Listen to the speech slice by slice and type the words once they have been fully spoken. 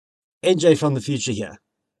NJ from the future here.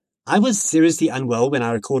 I was seriously unwell when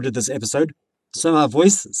I recorded this episode, so my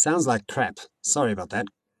voice sounds like crap. Sorry about that.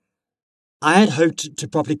 I had hoped to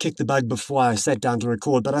properly kick the bug before I sat down to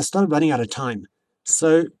record, but I started running out of time.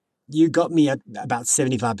 So you got me at about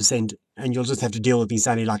 75%, and you'll just have to deal with me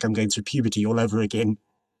sounding like I'm going through puberty all over again.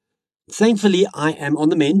 Thankfully, I am on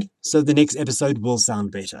the mend, so the next episode will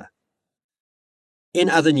sound better. In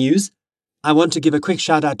other news, I want to give a quick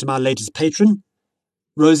shout out to my latest patron,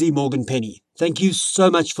 Rosie Morgan Penny. Thank you so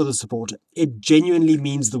much for the support. It genuinely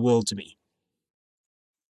means the world to me.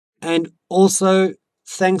 And also,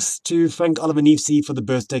 thanks to Frank Oliver Neefsey for the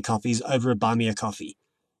birthday coffees over at Buy Me a Coffee.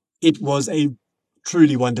 It was a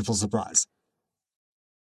truly wonderful surprise.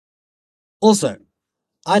 Also,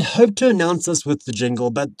 I'd hoped to announce this with the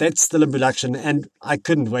jingle, but that's still in production, and I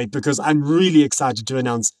couldn't wait because I'm really excited to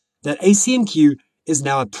announce that ACMQ is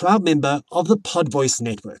now a proud member of the Podvoice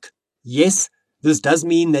network. Yes, this does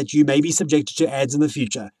mean that you may be subjected to ads in the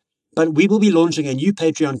future, but we will be launching a new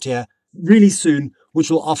Patreon tier really soon, which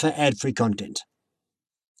will offer ad-free content.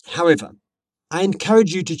 However, I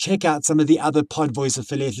encourage you to check out some of the other Podvoice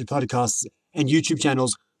affiliated podcasts and YouTube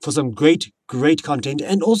channels for some great content,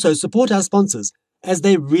 and also support our sponsors, as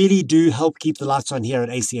they really do help keep the lights on here at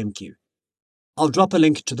ACMQ. I'll drop a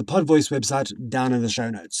link to the Podvoice website down in the show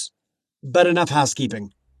notes. But enough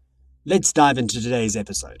housekeeping. Let's dive into today's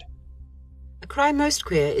episode. A Crime Most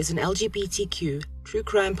Queer is an LGBTQ true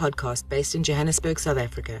crime podcast based in Johannesburg, South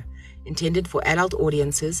Africa, intended for adult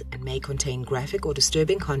audiences and may contain graphic or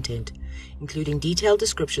disturbing content, including detailed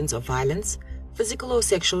descriptions of violence, physical or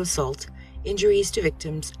sexual assault, injuries to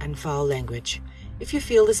victims, and foul language. If you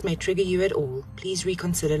feel this may trigger you at all, please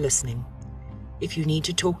reconsider listening. If you need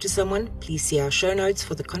to talk to someone, please see our show notes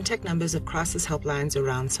for the contact numbers of crisis helplines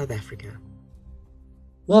around South Africa.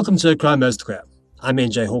 Welcome to A Crime Most Queer. I'm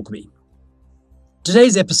NJ Hawkby.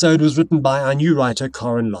 Today's episode was written by our new writer,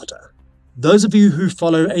 Corin Lotter. Those of you who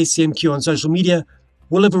follow ACMQ on social media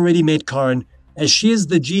will have already met Corin, as she is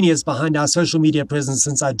the genius behind our social media presence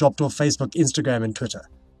since I dropped off Facebook, Instagram, and Twitter.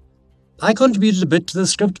 I contributed a bit to the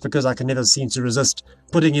script because I can never seem to resist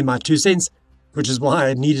putting in my 2 cents, which is why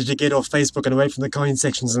I needed to get off Facebook and away from the comment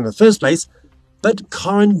sections in the first place, but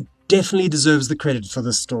Corin definitely deserves the credit for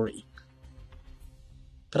this story.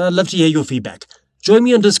 But I'd love to hear your feedback. Join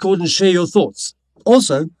me on Discord and share your thoughts.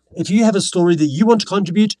 Also, if you have a story that you want to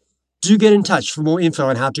contribute, do get in touch for more info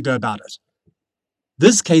on how to go about it.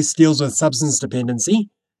 This case deals with substance dependency,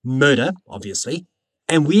 murder, obviously,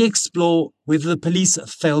 and we explore whether the police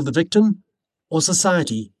failed the victim or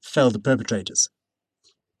society failed the perpetrators.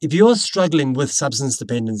 If you're struggling with substance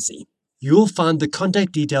dependency, you'll find the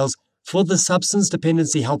contact details for the Substance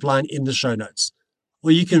Dependency Helpline in the show notes,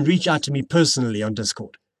 or you can reach out to me personally on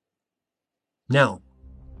Discord. Now,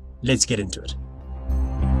 let's get into it.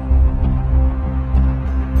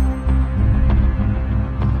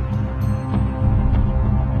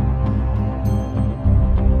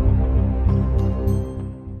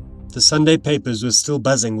 The Sunday papers were still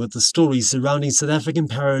buzzing with the stories surrounding South African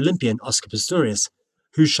Paralympian Oscar Pistorius,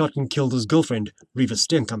 who shot and killed his girlfriend, Reva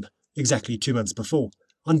Steenkamp, exactly 2 months before,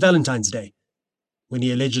 on Valentine's Day, when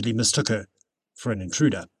he allegedly mistook her for an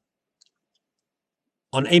intruder.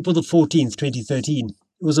 On April the 14th, 2013, it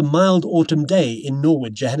was a mild autumn day in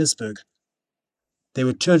Norwood, Johannesburg. There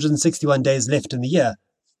were 261 days left in the year,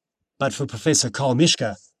 but for Professor Carl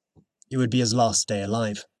Mischke, it would be his last day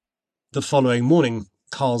alive. The following morning,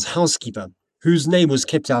 Carl's housekeeper, whose name was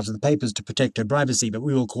kept out of the papers to protect her privacy, but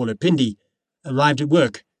we will call her Pindi, arrived at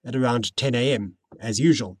work at around 10 a.m., as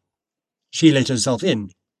usual. She let herself in,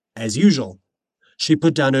 as usual. She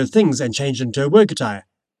put down her things and changed into her work attire,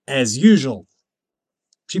 as usual.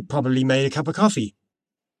 She probably made a cup of coffee.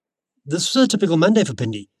 This was a typical Monday for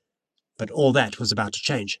Pindi, but all that was about to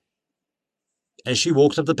change. As she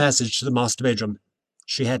walked up the passage to the master bedroom,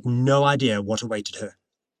 she had no idea what awaited her.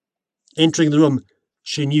 Entering the room,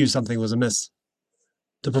 she knew something was amiss.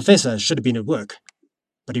 The professor should have been at work,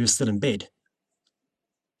 but he was still in bed.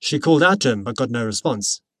 She called out to him, but got no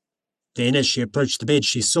response. Then, as she approached the bed,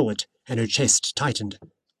 she saw it, and her chest tightened.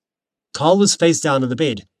 Carl was face down on the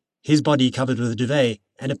bed, his body covered with a duvet,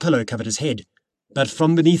 and a pillow covered his head. But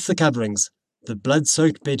from beneath the coverings, the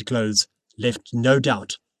blood-soaked bedclothes left no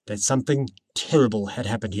doubt that something terrible had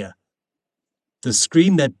happened here. The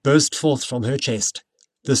scream that burst forth from her chest,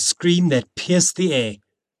 the scream that pierced the air,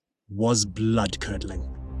 was blood-curdling.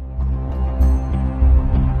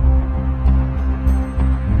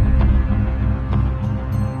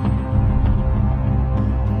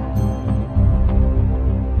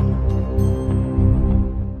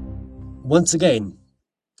 Once again,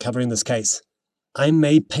 covering this case, I'm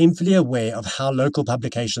made painfully aware of how local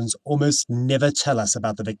publications almost never tell us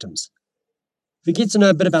about the victims. We get to know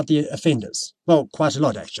a bit about the offenders. Well, quite a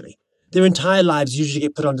lot, actually. Their entire lives usually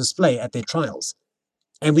get put on display at their trials.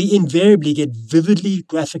 And we invariably get vividly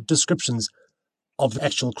graphic descriptions of the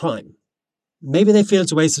actual crime. Maybe they feel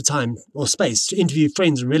it's a waste of time or space to interview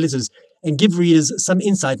friends and relatives and give readers some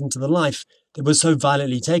insight into the life that was so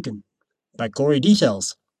violently taken. But gory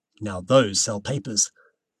details, now those sell papers.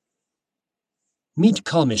 Meet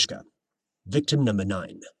Carl Mischke, victim number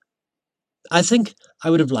 9. I think I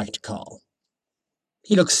would have liked Carl.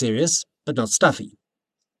 He looked serious, but not stuffy.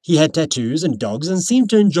 He had tattoos and dogs and seemed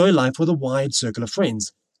to enjoy life with a wide circle of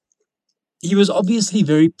friends. He was obviously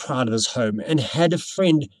very proud of his home and had a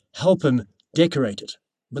friend help him decorate it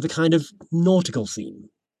with a kind of nautical theme.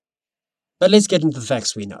 But let's get into the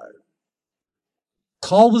facts we know.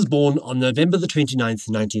 Carl was born on November the 29th,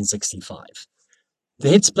 1965. The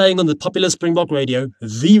hits playing on the popular Springbok radio,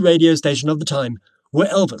 the radio station of the time, were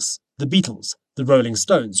Elvis, the Beatles, the Rolling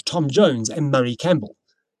Stones, Tom Jones and Murray Campbell.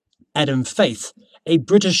 Adam Faith, a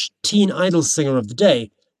British teen idol singer of the day,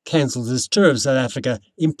 cancelled his tour of South Africa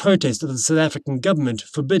in protest of the South African government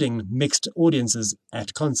forbidding mixed audiences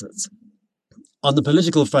at concerts. On the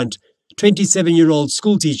political front, 27-year-old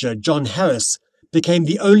schoolteacher John Harris became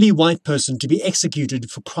the only white person to be executed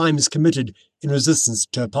for crimes committed in resistance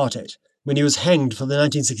to apartheid, when he was hanged for the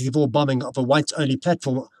 1964 bombing of a whites-only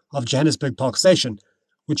platform of Johannesburg Park Station,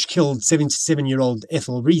 which killed 77-year-old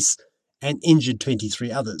Ethel Reese and injured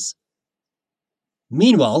 23 others.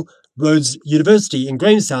 Meanwhile, Rhodes University in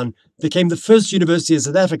Grahamstown became the first university in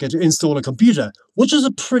South Africa to install a computer, which was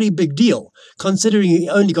a pretty big deal, considering he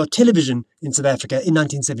only got television in South Africa in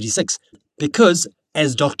 1976, because,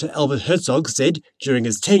 as Dr. Albert Herzog said during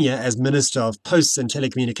his tenure as Minister of Posts and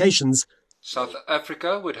Telecommunications, South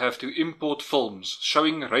Africa would have to import films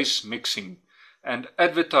showing race mixing, and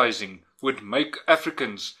advertising would make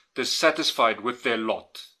Africans dissatisfied with their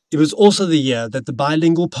lot. It was also the year that the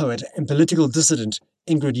bilingual poet and political dissident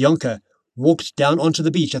Ingrid Jonker walked down onto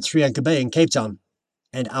the beach at Three Anchor Bay in Cape Town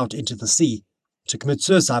and out into the sea to commit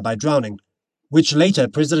suicide by drowning, which later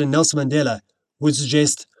President Nelson Mandela would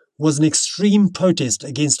suggest was an extreme protest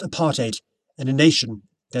against apartheid and a nation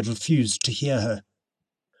that refused to hear her.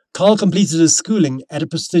 Carl completed his schooling at a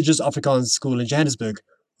prestigious Afrikaans school in Johannesburg,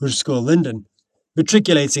 Hoërskool Linden,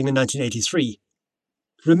 matriculating in 1983.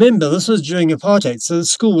 Remember, this was during apartheid, so the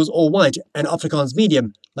school was all white and Afrikaans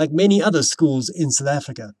medium, like many other schools in South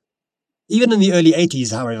Africa. Even in the early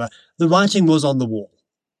 80s, however, the writing was on the wall.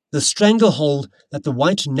 The stranglehold that the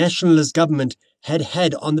white nationalist government had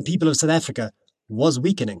had on the people of South Africa was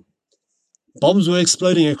weakening. Bombs were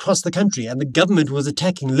exploding across the country, and the government was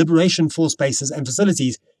attacking Liberation Force bases and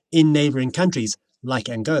facilities in neighbouring countries, like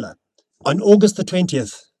Angola. On August the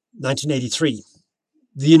 20th, 1983,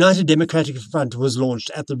 the United Democratic Front was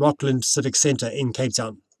launched at the Rockland Civic Centre in Cape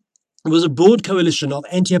Town. It was a broad coalition of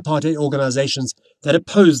anti-apartheid organisations that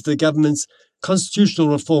opposed the government's constitutional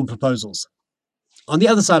reform proposals. On the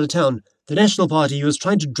other side of town, the National Party was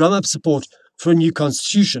trying to drum up support for a new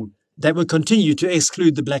constitution that would continue to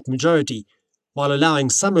exclude the black majority, while allowing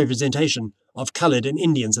some representation of coloured and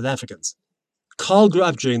Indian South Africans. Carl grew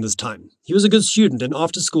up during this time. He was a good student, and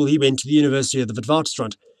after school he went to the University of the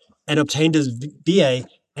Witwatersrand and obtained his BA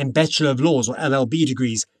and Bachelor of Laws, or LLB,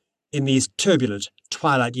 degrees in these turbulent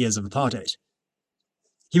twilight years of apartheid.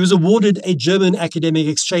 He was awarded a German Academic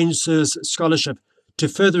Exchange Service scholarship to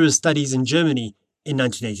further his studies in Germany in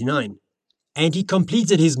 1989, and he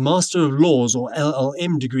completed his Master of Laws, or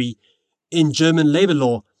LLM, degree in German Labour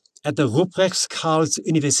Law at the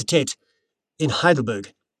Ruprecht-Karls-Universität in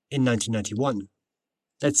Heidelberg in 1991.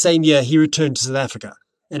 That same year, he returned to South Africa,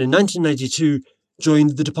 and in 1992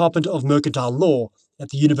 joined the Department of Mercantile Law at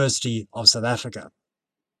the University of South Africa,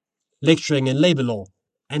 lecturing in labour law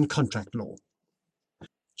and contract law.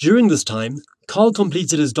 During this time, Carl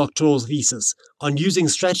completed his doctoral thesis on using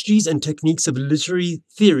strategies and techniques of literary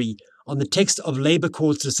theory on the text of labour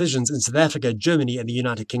courts' decisions in South Africa, Germany, and the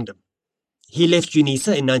United Kingdom. He left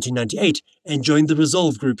UNISA in 1998 and joined the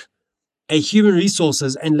Resolve Group, a human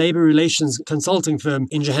resources and labour relations consulting firm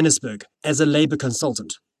in Johannesburg, as a labour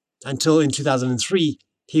consultant, until in 2003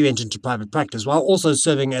 he went into private practice, while also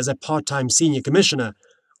serving as a part-time senior commissioner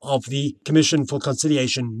of the Commission for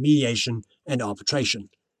Conciliation, Mediation and Arbitration.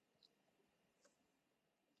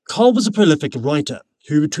 Carl was a prolific writer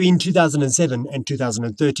who, between 2007 and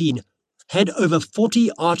 2013, had over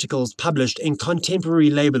 40 articles published in Contemporary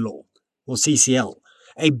Labour Law, or CCL,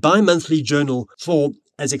 a bi-monthly journal for,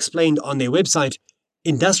 as explained on their website,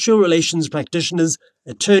 industrial relations practitioners,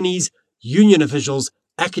 attorneys, union officials,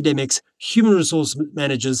 academics, human resource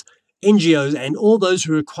managers, NGOs and all those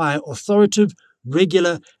who require authoritative,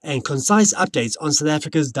 regular and concise updates on South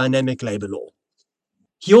Africa's dynamic labour law.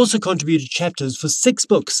 He also contributed chapters for 6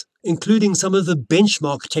 books, including some of the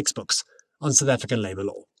benchmark textbooks on South African labour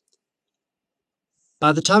law.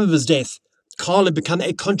 By the time of his death, Carl had become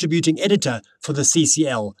a contributing editor for the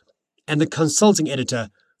CCL and the consulting editor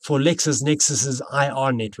for LexisNexis's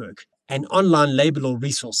IR network, an online labour law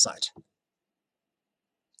resource site.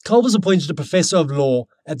 Carl was appointed a professor of law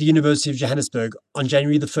at the University of Johannesburg on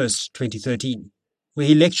January 1st, 2013, where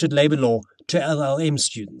he lectured labour law to LLM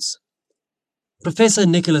students. Professor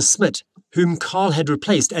Nicholas Smith, whom Carl had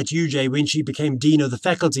replaced at UJ when she became Dean of the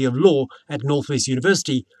Faculty of Law at Northwest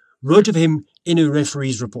University, wrote of him in a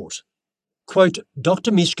referee's report. Quote,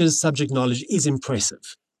 Dr. Mischke's subject knowledge is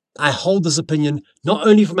impressive. I hold this opinion not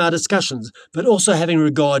only from our discussions, but also having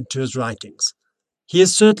regard to his writings. He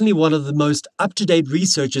is certainly one of the most up-to-date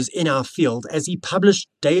researchers in our field, as he published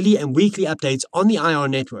daily and weekly updates on the IR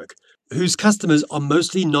network, whose customers are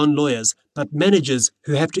mostly non-lawyers, but managers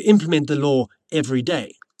who have to implement the law every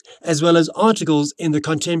day, as well as articles in the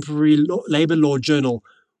Contemporary Labour Law Journal,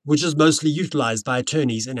 which is mostly utilized by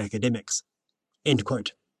attorneys and academics. End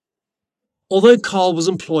quote. Although Carl was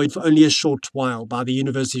employed for only a short while by the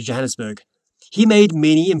University of Johannesburg, he made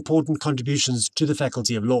many important contributions to the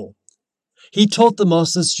Faculty of Law. He taught the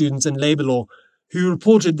master's students in labour law, who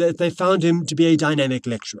reported that they found him to be a dynamic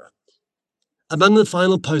lecturer. Among the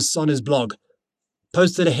final posts on his blog,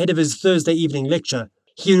 posted ahead of his Thursday evening lecture,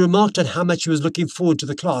 he remarked on how much he was looking forward to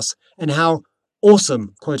the class and how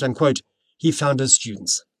awesome, quote-unquote, he found his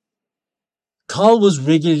students. Carl was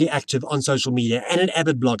regularly active on social media and an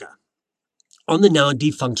avid blogger. On the now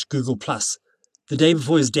defunct Google+, the day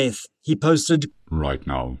before his death, he posted, Right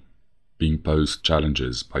now, being posed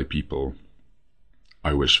challenges by people.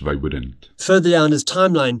 I wish they wouldn't. Further down his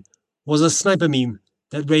timeline was a sniper meme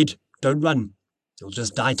that read, Don't run, you'll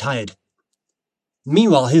just die tired.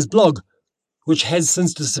 Meanwhile, his blog, which has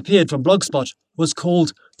since disappeared from Blogspot, was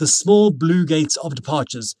called The Small Blue Gates of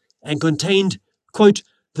Departures and contained, quote,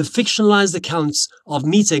 the fictionalized accounts of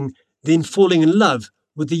meeting, then falling in love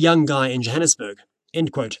with the young guy in Johannesburg,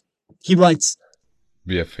 end quote. He writes,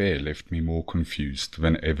 The affair left me more confused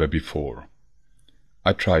than ever before.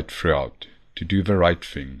 I tried throughout to do the right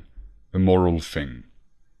thing, the moral thing,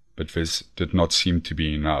 but this did not seem to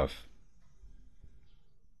be enough.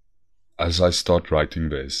 As I start writing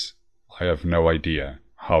this, I have no idea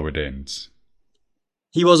how it ends.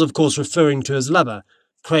 He was, of course, referring to his lover,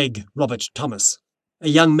 Craig Robert Thomas, a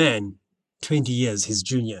young man, 20 years his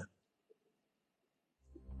junior.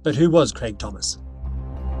 But who was Craig Thomas?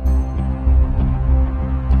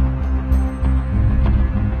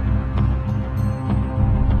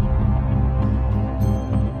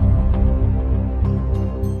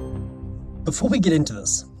 Before we get into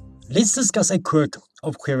this, let's discuss a quirk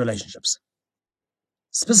of queer relationships.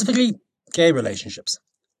 Specifically, gay relationships.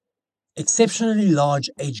 Exceptionally large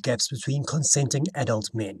age gaps between consenting adult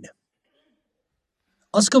men.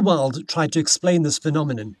 Oscar Wilde tried to explain this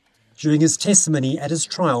phenomenon during his testimony at his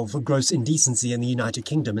trial for gross indecency in the United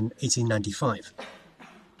Kingdom in 1895.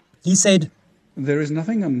 He said, There is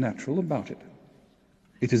nothing unnatural about it.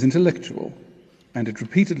 It is intellectual, and it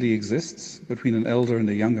repeatedly exists between an elder and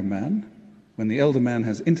a younger man, when the elder man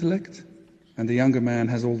has intellect, and the younger man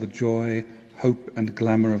has all the joy, hope, and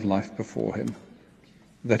glamour of life before him.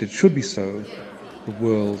 That it should be so, the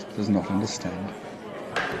world does not understand.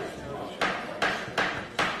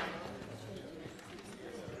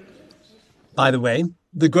 By the way,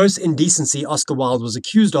 the gross indecency Oscar Wilde was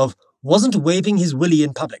accused of wasn't waving his willy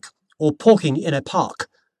in public or porking in a park.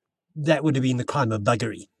 That would have been the crime of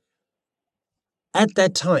buggery. At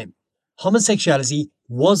that time, homosexuality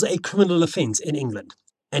was a criminal offence in England,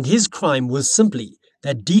 and his crime was simply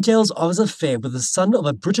that details of his affair with the son of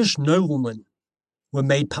a British nobleman were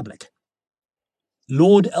made public.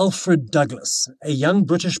 Lord Alfred Douglas, a young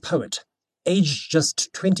British poet, aged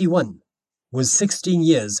just 21, was 16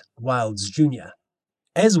 years Wilde's junior.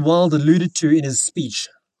 As Wilde alluded to in his speech,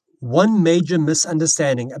 one major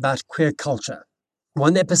misunderstanding about queer culture,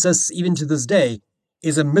 one that persists even to this day,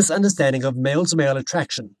 is a misunderstanding of male-to-male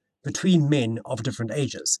attraction between men of different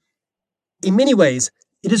ages. In many ways,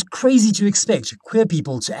 it is crazy to expect queer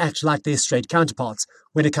people to act like their straight counterparts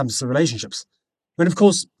when it comes to relationships, when of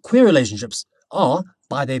course queer relationships are,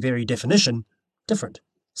 by their very definition, different.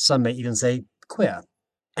 Some may even say queer.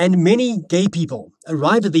 And many gay people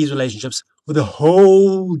arrive at these relationships with a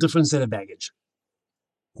whole different set of baggage.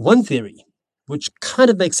 One theory, which kind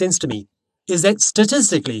of makes sense to me, is that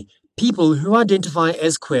statistically, people who identify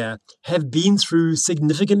as queer have been through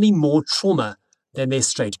significantly more trauma than their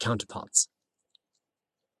straight counterparts.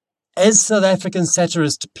 As South African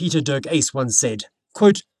satirist Peter Dirk Ace once said,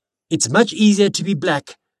 quote, "It's much easier to be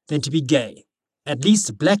black than to be gay. At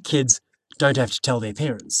least black kids don't have to tell their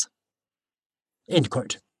parents." End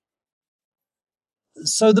quote.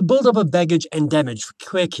 So the build-up of baggage and damage for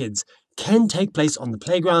queer kids can take place on the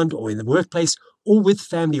playground or in the workplace or with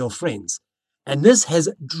family or friends. And this has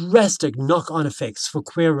drastic knock-on effects for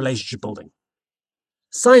queer relationship building.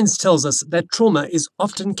 Science tells us that trauma is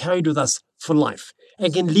often carried with us for life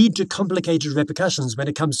and can lead to complicated repercussions when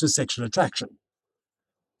it comes to sexual attraction.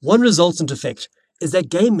 One resultant effect is that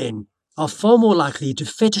gay men are far more likely to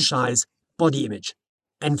fetishize body image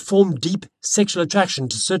and form deep sexual attraction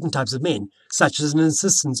to certain types of men, such as an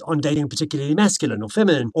insistence on dating particularly masculine or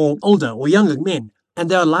feminine or older or younger men, and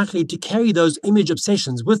they are likely to carry those image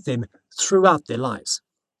obsessions with them throughout their lives.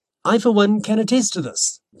 I, for one, can attest to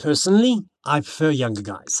this. Personally, I prefer younger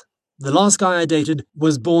guys. The last guy I dated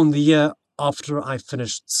was born the year after I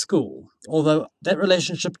finished school, although that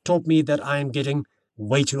relationship taught me that I am getting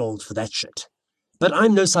way too old for that shit. But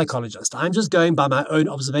I'm no psychologist. I'm just going by my own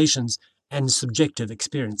observations and subjective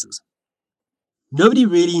experiences. Nobody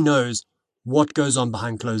really knows what goes on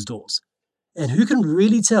behind closed doors, and who can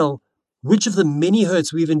really tell which of the many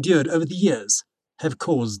hurts we've endured over the years have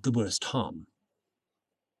caused the worst harm.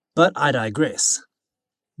 But I digress.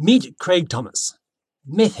 Meet Craig Thomas,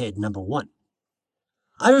 Meth Head number 1.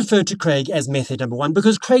 I refer to Craig as Meth Head number 1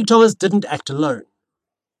 because Craig Thomas didn't act alone.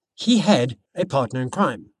 He had a partner in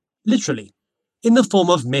crime, literally, in the form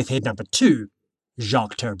of Meth Head number 2,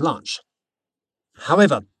 Jacques Terreblanche.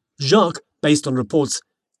 However, Jacques, based on reports,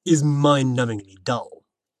 is mind-numbingly dull.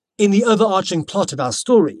 In the overarching plot of our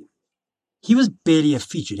story, he was barely a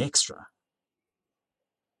featured extra.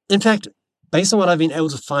 In fact, based on what I've been able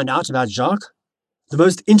to find out about Jacques, the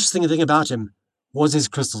most interesting thing about him was his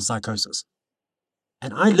crystal psychosis.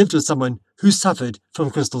 And I lived with someone who suffered from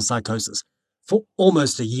crystal psychosis for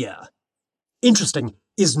almost a year. Interesting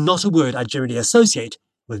is not a word I generally associate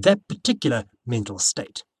with that particular mental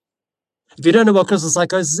state. If you don't know what crystal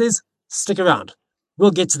psychosis is, stick around. We'll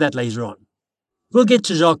get to that later on. We'll get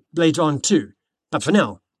to Jacques later on too, but for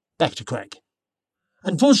now, back to Craig.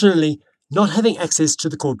 Unfortunately, not having access to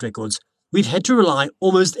the court records, we've had to rely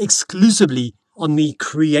almost exclusively on the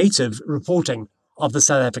creative reporting of the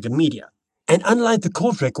South African media. And unlike the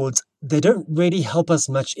court records, they don't really help us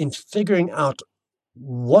much in figuring out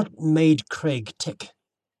what made Craig tick.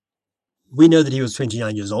 We know that he was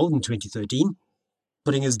 29 years old in 2013,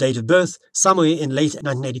 putting his date of birth somewhere in late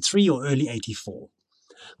 1983 or early 84.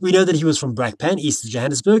 We know that he was from Brakpan, east of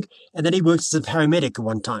Johannesburg, and that he worked as a paramedic at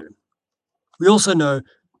one time. We also know,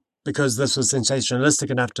 because this was sensationalistic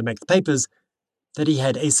enough to make the papers, that he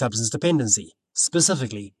had a substance dependency,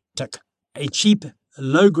 specifically TIC, a cheap,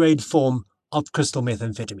 low-grade form of crystal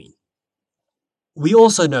methamphetamine. We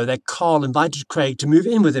also know that Carl invited Craig to move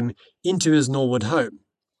in with him into his Norwood home,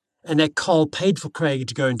 and that Carl paid for Craig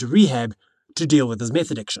to go into rehab to deal with his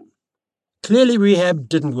meth addiction. Clearly rehab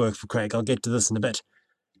didn't work for Craig, I'll get to this in a bit,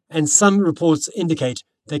 and some reports indicate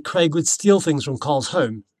that Craig would steal things from Carl's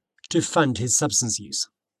home to fund his substance use.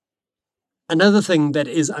 Another thing that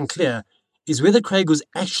is unclear is whether Craig was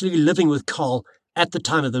actually living with Carl at the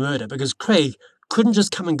time of the murder, because Craig couldn't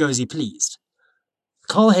just come and go as he pleased.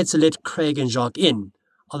 Carl had to let Craig and Jacques in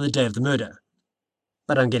on the day of the murder,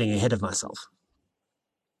 but I'm getting ahead of myself.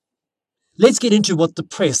 Let's get into what the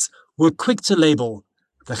press were quick to label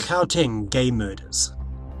the Gauteng gay murders.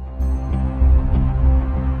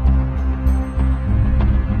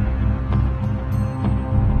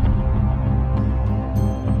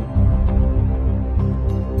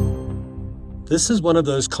 This is one of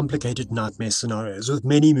those complicated nightmare scenarios with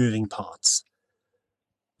many moving parts.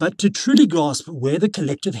 But to truly grasp where the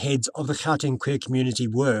collective heads of the Gauteng queer community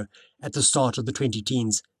were at the start of the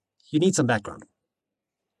 2010s, you need some background.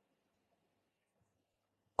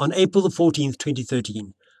 On April 14,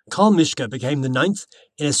 2013, Carl Mischke became the 9th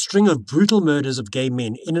in a string of brutal murders of gay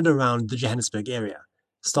men in and around the Johannesburg area,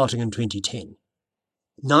 starting in 2010.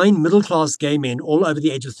 9 middle-class gay men, all over the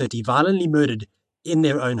age of 30, violently murdered in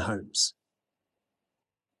their own homes.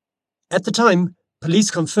 At the time,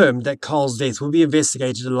 police confirmed that Carl's death would be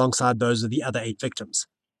investigated alongside those of the other 8 victims.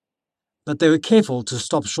 But they were careful to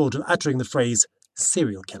stop short of uttering the phrase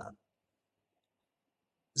serial killer.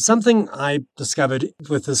 Something I discovered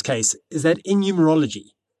with this case is that in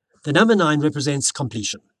numerology, the number 9 represents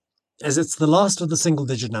completion, as it's the last of the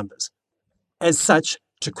single-digit numbers. As such,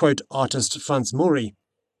 to quote artist Frans Maury,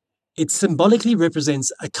 it symbolically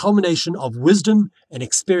represents a culmination of wisdom and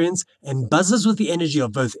experience and buzzes with the energy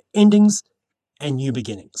of both endings and new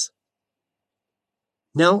beginnings.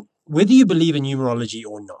 Now, whether you believe in numerology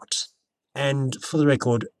or not, and for the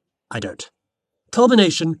record, I don't.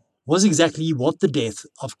 Culmination was exactly what the death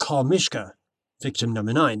of Carl Mischke, victim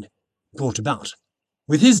number 9, brought about.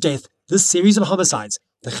 With his death, this series of homicides,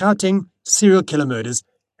 the Gauteng serial killer murders,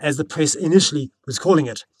 as the press initially was calling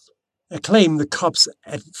it, a claim the cops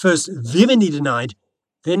at first vehemently denied,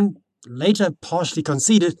 then later partially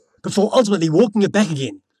conceded, before ultimately walking it back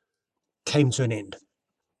again, came to an end.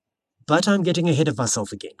 But I'm getting ahead of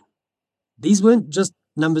myself again. These weren't just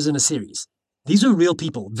numbers in a series. These were real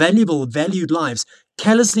people, valued lives,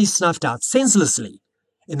 callously snuffed out senselessly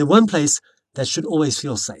in the one place that should always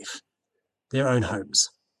feel safe, their own homes.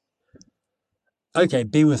 Okay,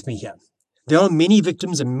 bear with me here. There are many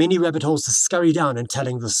victims and many rabbit holes to scurry down in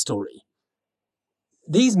telling this story.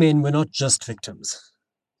 These men were not just victims.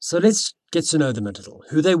 So let's get to know them a little,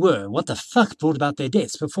 who they were, what the fuck brought about their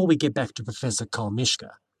deaths before we get back to Professor Carl Mischke.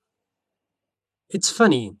 It's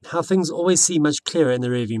funny how things always seem much clearer in the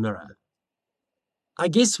rearview mirror. I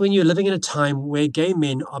guess when you're living in a time where gay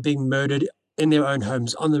men are being murdered in their own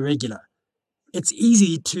homes on the regular, it's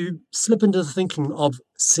easy to slip into the thinking of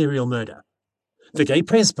serial murder. The gay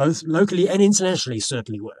press, both locally and internationally,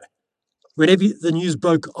 certainly were. Whenever the news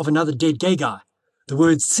broke of another dead gay guy, the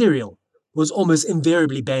word serial was almost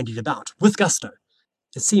invariably bandied about, with gusto.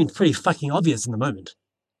 It seemed pretty fucking obvious in the moment.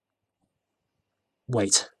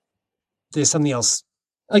 Wait. There's something else.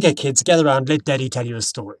 Okay, kids, gather round, let Daddy tell you a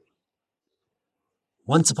story.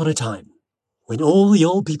 Once upon a time, when all the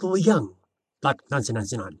old people were young, like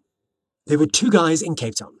 1999, there were 2 guys in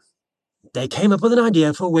Cape Town. They came up with an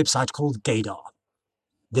idea for a website called Gaydar.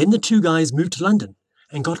 Then the 2 guys moved to London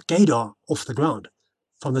and got Gaydar off the ground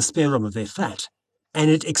from the spare room of their flat, and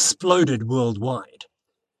it exploded worldwide.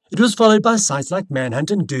 It was followed by sites like Manhunt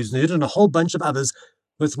and Doosnerd and a whole bunch of others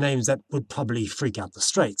with names that would probably freak out the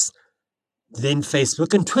straights. Then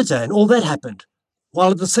Facebook and Twitter and all that happened,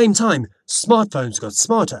 while at the same time, smartphones got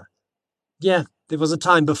smarter. Yeah, there was a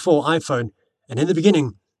time before iPhone, and in the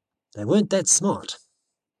beginning, they weren't that smart.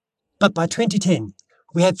 But by 2010,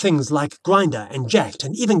 we had things like Grindr and Jacked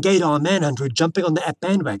and even Gaydar and Manhunt were jumping on the app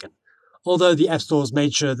bandwagon, although the app stores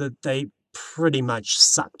made sure that they pretty much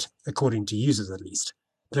sucked, according to users at least,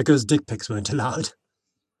 because dick pics weren't allowed.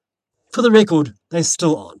 For the record, they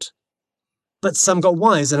still aren't. But some got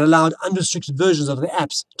wise and allowed unrestricted versions of the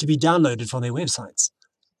apps to be downloaded from their websites.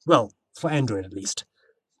 Well, for Android at least.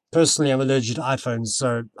 Personally, I'm allergic to iPhones,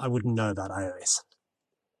 so I wouldn't know about iOS.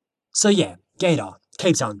 So yeah, Gaydar,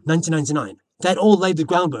 Cape Town, 1999. That all laid the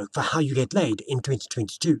groundwork for how you get laid in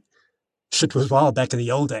 2022. Shit was wild back in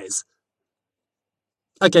the old days.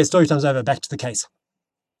 Okay, story time's over, back to the case.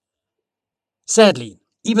 Sadly,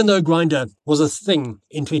 even though Grindr was a thing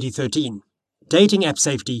in 2013, dating app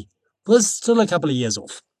safety was still a couple of years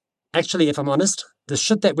off. Actually, if I'm honest, the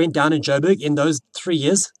shit that went down in Joburg in those 3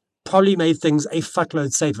 years probably made things a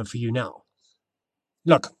fuckload safer for you now.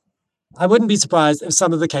 Look, I wouldn't be surprised if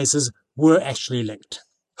some of the cases were actually linked.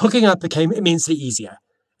 Hooking up became immensely easier,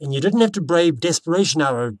 and you didn't have to brave Desperation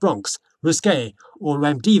Hour at Bronx, Risque, or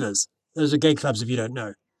Ramp Divas. Those are gay clubs if you don't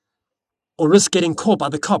know. Or risk getting caught by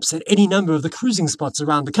the cops at any number of the cruising spots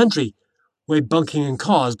around the country, where bunking in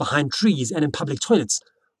cars behind trees and in public toilets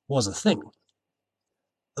was a thing.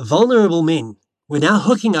 Vulnerable men were now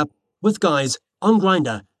hooking up with guys on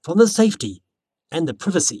Grindr from the safety and the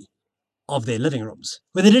privacy of their living rooms,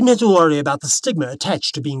 where they didn't have to worry about the stigma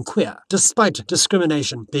attached to being queer, despite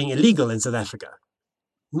discrimination being illegal in South Africa.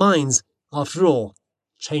 Minds, after all,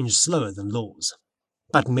 change slower than laws.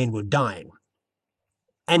 But men were dying.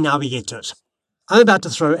 And now we get to it. I'm about to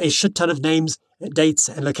throw a shit ton of names, dates,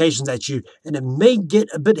 and locations at you, and it may get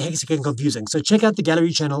a bit hectic and confusing, so check out the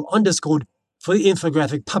gallery channel on Discord for the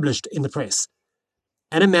infographic published in the press,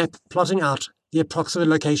 and a map plotting out the approximate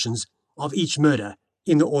locations of each murder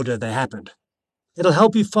in the order they happened. It'll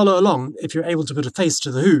help you follow along if you're able to put a face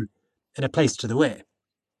to the who and a place to the where.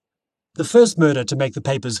 The first murder to make the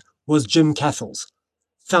papers was Jim Cathal's,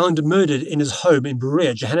 found murdered in his home in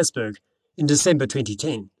Berea, Johannesburg, in December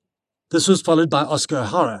 2010. This was followed by Oscar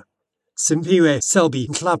O'Hara, Simpiwe Selby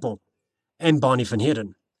Nhlapo, and Barney van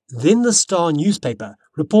Heerden. Then the Star newspaper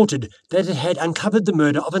reported that it had uncovered the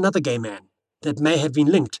murder of another gay man that may have been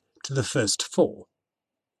linked to the first 4.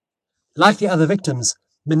 Like the other victims,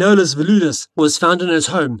 Manolis Veludis was found in his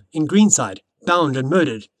home in Greenside, bound and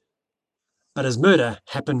murdered. But his murder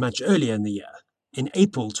happened much earlier in the year, in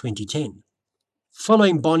April 2010.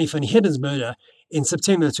 Following Barney van Heerden's murder in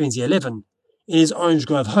September 2011, in his Orange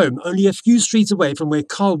Grove home, only a few streets away from where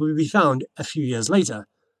Carl would be found a few years later.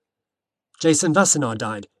 Jason Wassenaar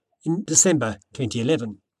died in December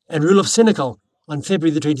 2011, and Roelof Senekal on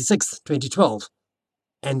February the 26th, 2012,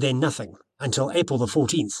 and then nothing until April the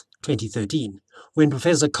 14th, 2013, when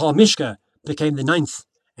Professor Carl Mischke became the 9th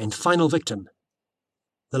and final victim,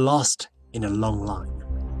 the last in a long line.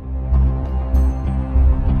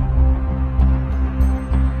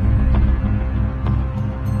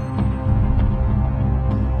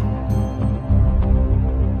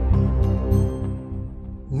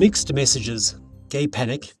 Mixed messages, gay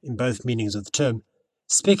panic in both meanings of the term,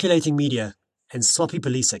 speculating media, and sloppy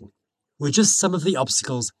policing were just some of the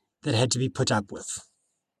obstacles that had to be put up with.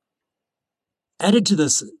 Added to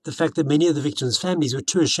this, the fact that many of the victims' families were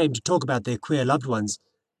too ashamed to talk about their queer loved ones,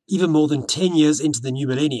 even more than 10 years into the new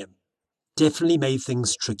millennium, definitely made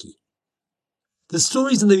things tricky. The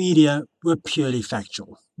stories in the media were purely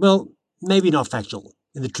factual. Well, maybe not factual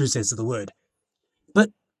in the true sense of the word, but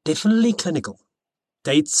definitely clinical.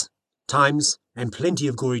 Dates, times, and plenty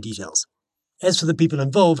of gory details. As for the people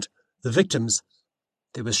involved, the victims,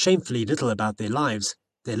 there was shamefully little about their lives,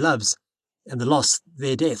 their loves, and the loss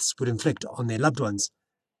their deaths would inflict on their loved ones,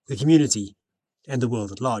 the community, and the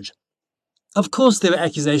world at large. Of course, there were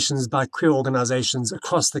accusations by queer organizations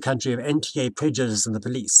across the country of anti-gay prejudice in the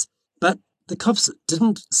police, but the cops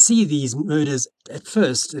didn't see these murders, at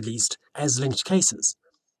first at least, as linked cases.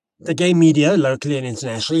 The gay media, locally and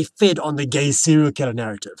internationally, fed on the gay serial killer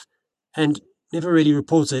narrative, and never really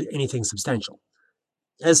reported anything substantial.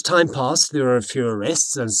 As time passed, there were a few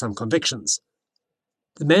arrests and some convictions.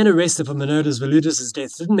 The man arrested for Manolis Veloudis'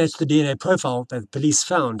 death didn't match the DNA profile that the police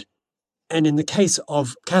found, and in the case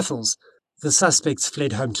of Cathals, the suspects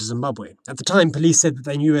fled home to Zimbabwe. At the time, police said that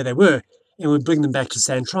they knew where they were and would bring them back to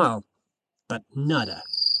stand trial. But nada.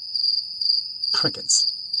 Crickets.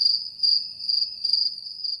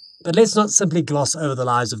 But let's not simply gloss over the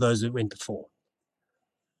lives of those who went before.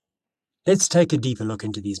 Let's take a deeper look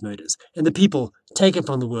into these murders and the people taken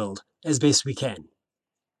from the world as best we can,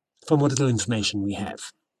 from what little information we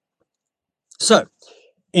have. So,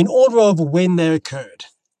 in order of when they occurred,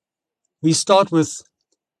 we start with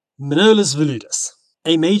Manolis Veloudis,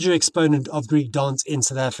 a major exponent of Greek dance in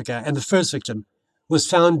South Africa, and the first victim was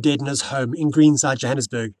found dead in his home in Greenside,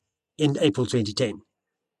 Johannesburg in April 2010.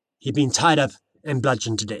 He'd been tied up and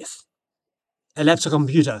bludgeoned to death. A laptop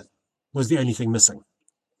computer was the only thing missing.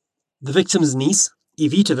 The victim's niece,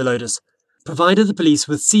 Evita Veloudis, provided the police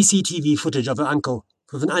with CCTV footage of her uncle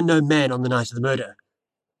with an unknown man on the night of the murder,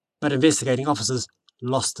 but investigating officers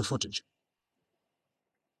lost the footage.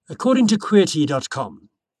 According to Queerty.com,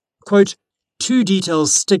 quote, 2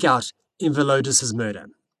 details stick out in Veloudis' murder.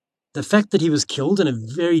 The fact that he was killed in a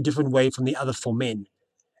very different way from the other 4 men,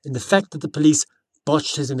 and the fact that the police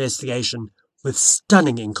botched his investigation with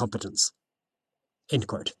stunning incompetence. End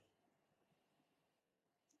quote.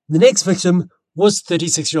 The next victim was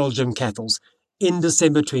 36-year-old Jim Cathals in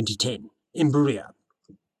December 2010 in Berea.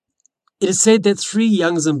 It is said that 3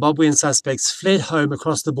 young Zimbabwean suspects fled home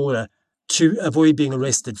across the border to avoid being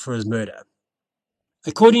arrested for his murder.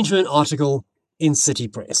 According to an article in City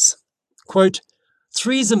Press, quote,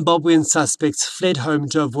 3 Zimbabwean suspects fled home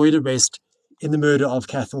to avoid arrest in the murder of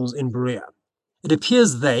Cathals in Berea. It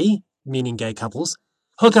appears they, meaning gay couples,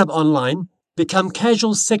 hook up online, become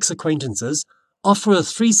casual sex acquaintances, offer a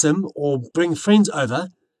threesome or bring friends over,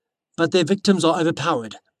 but their victims are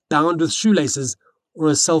overpowered, bound with shoelaces or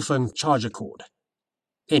a cell phone charger cord.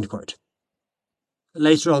 End quote.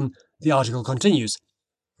 Later on, the article continues,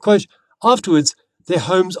 quote, afterwards, their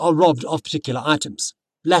homes are robbed of particular items,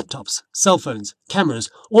 laptops, cell phones, cameras,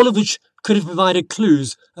 all of which could have provided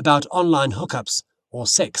clues about online hookups or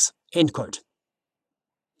sex. End quote.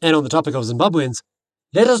 And on the topic of Zimbabweans,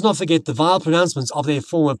 let us not forget the vile pronouncements of their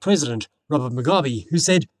former president, Robert Mugabe, who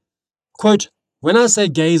said, quote, when I say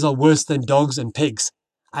gays are worse than dogs and pigs,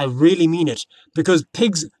 I really mean it, because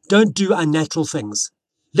pigs don't do unnatural things.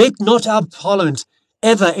 Let not our parliament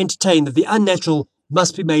ever entertain that the unnatural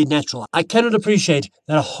must be made natural. I cannot appreciate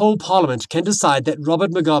that a whole parliament can decide that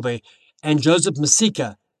Robert Mugabe and Joseph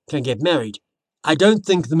Mischke can get married. I don't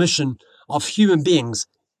think the mission of human beings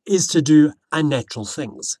is to do unnatural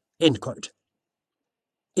things. End quote.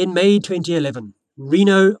 In May 2011,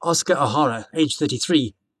 Reno Oscar O'Hara, age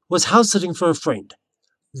 33, was house-sitting for a friend,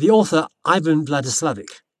 the author Ivan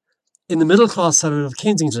Vladislavic, in the middle-class suburb of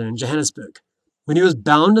Kensington in Johannesburg, when he was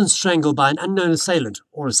bound and strangled by an unknown assailant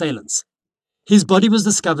or assailants. His body was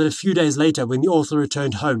discovered a few days later when the author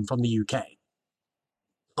returned home from the UK.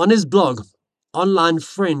 On his blog, online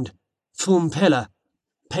friend Film Pella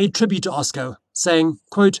paid tribute to Oscar, saying,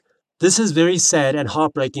 quote, this is very sad and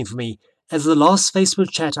heartbreaking for me, as the last Facebook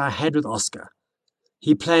chat I had with Oscar.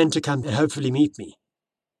 He planned to come and hopefully meet me.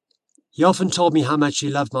 He often told me how much he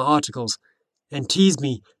loved my articles and teased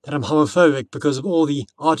me that I'm homophobic because of all the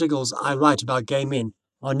articles I write about gay men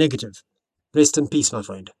are negative. Rest in peace, my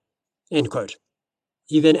friend. End quote.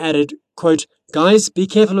 He then added, quote, "Guys, be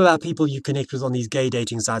careful about people you connect with on these gay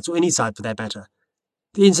dating sites, or any site for that matter.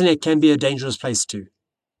 The internet can be a dangerous place too.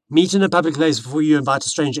 Meet in a public place before you invite a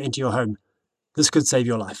stranger into your home. This could save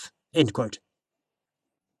your life." End quote.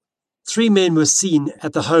 3 men were seen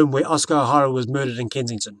at the home where Oscar O'Hara was murdered in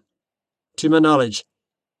Kensington. To my knowledge,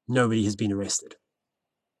 nobody has been arrested.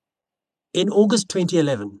 In August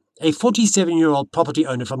 2011, a 47-year-old property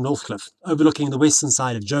owner from Northcliffe, overlooking the western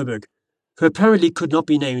side of Joburg, who apparently could not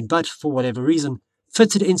be named but, for whatever reason,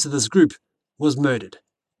 fitted into this group, was murdered.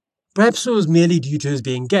 Perhaps it was merely due to his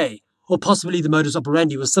being gay, or possibly the modus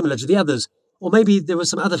operandi was similar to the others, or maybe there was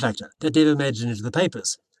some other factor that never made it into the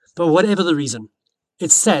papers. But whatever the reason,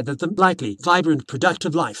 it's sad that the likely, vibrant,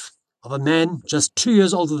 productive life of a man just 2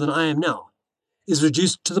 years older than I am now is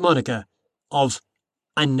reduced to the moniker of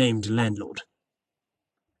unnamed landlord.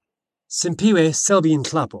 Simpiwe Selby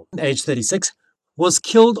Nklapo, age 36, was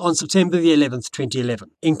killed on September the 11th,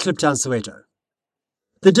 2011, in Kliptown, Soweto.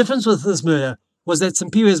 The difference with this murder was that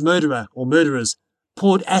Simpiwe's murderer, or murderers,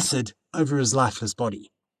 poured acid over his lifeless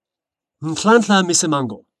body. Nhlanhla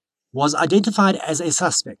Misimango was identified as a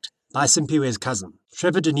suspect by Simpiwe's cousin,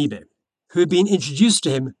 Trevor Denibe, who had been introduced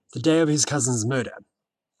to him the day of his cousin's murder.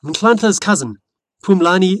 Nhlanhla's cousin,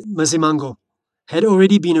 Phumlani Masimango, had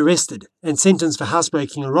already been arrested and sentenced for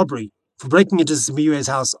housebreaking and robbery for breaking into Simpiwe's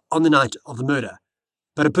house on the night of the murder,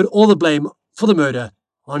 but had put all the blame for the murder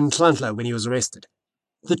on Nhlanhla when he was arrested.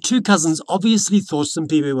 The 2 cousins obviously thought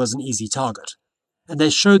Simpiwe was an easy target, and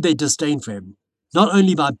they showed their disdain for him, not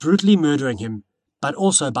only by brutally murdering him, but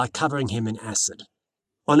also by covering him in acid.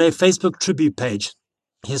 On a Facebook tribute page,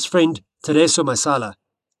 his friend Tereso Masala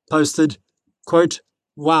posted, quote,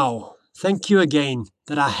 "Wow, thank you again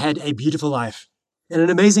that I had a beautiful life and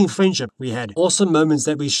an amazing friendship we had, awesome moments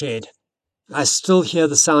that we shared. I still hear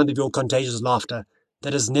the sound of your contagious laughter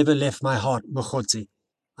that has never left my heart, Mokgotsi.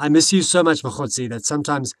 I miss you so much, Mokgotsi, that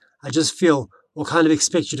sometimes I just feel or kind of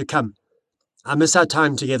expect you to come. I miss our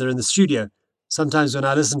time together in the studio. Sometimes when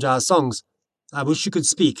I listen to our songs, I wish you could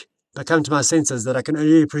speak, but come to my senses that I can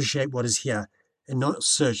only appreciate what is here and not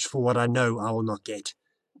search for what I know I will not get.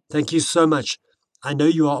 Thank you so much. I know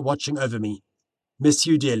you are watching over me. Miss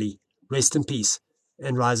you dearly. Rest in peace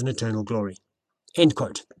and rise in eternal glory." End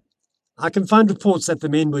quote. I can find reports that the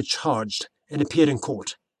men were charged and appeared in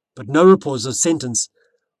court, but no reports of sentence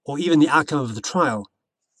or even the outcome of the trial,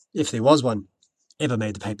 if there was one, ever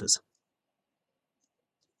made the papers.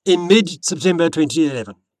 In mid-September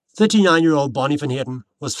 2011, 39-year-old Bonnie van Heerden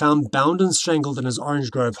was found bound and strangled in his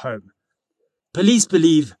Orange Grove home. Police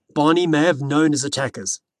believe Bonnie may have known his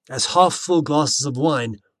attackers, as half-full glasses of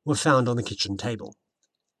wine were found on the kitchen table.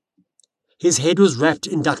 His head was wrapped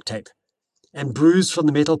in duct tape and bruised from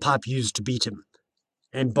the metal pipe used to beat him,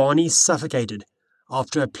 and Bonnie suffocated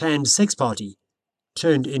after a planned sex party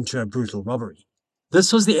turned into a brutal robbery.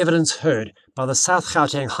 This was the evidence heard by the South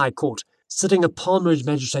Gauteng High Court, sitting at Palm Ridge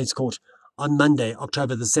Magistrates Court on Monday,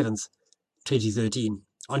 October the 7th, 2013,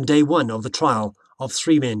 on day 1 of the trial of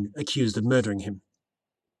 3 men accused of murdering him.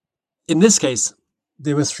 In this case,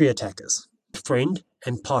 there were 3 attackers: friend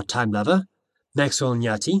and part-time lover, Maxwell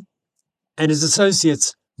Nyati, and his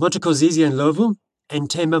associates Motokozisi Ndlovu and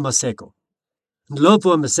Themba Maseko.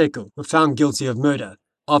 Ndlovu and Maseko were found guilty of murder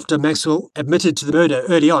after Maxwell admitted to the murder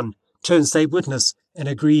early on, turned state witness, and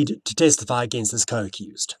agreed to testify against his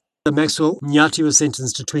co-accused. Maxwell Nyati was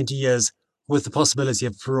sentenced to 20 years with the possibility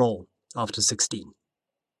of parole after 16.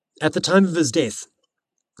 At the time of his death,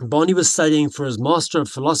 Bonnie was studying for his Master of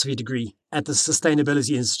Philosophy degree at the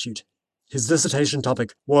Sustainability Institute. His dissertation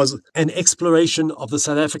topic was an exploration of the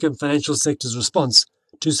South African financial sector's response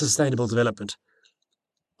to sustainable development.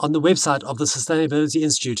 On the website of the Sustainability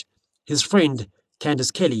Institute, his friend,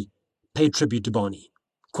 Candice Kelly, paid tribute to Bonnie.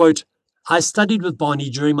 Quote, "I studied with Bonnie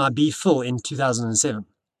during my B.Phil in 2007.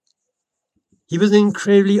 He was an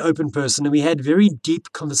incredibly open person and we had very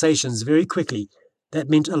deep conversations very quickly that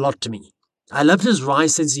meant a lot to me. I loved his wry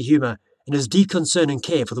sense of humour and his deep concern and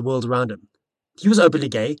care for the world around him. He was openly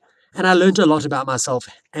gay, and I learned a lot about myself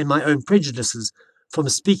and my own prejudices from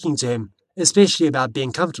speaking to him, especially about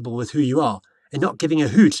being comfortable with who you are and not giving a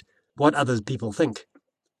hoot what other people think.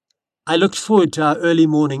 I looked forward to our early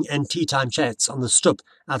morning and tea time chats on the stoep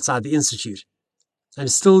outside the Institute. I'm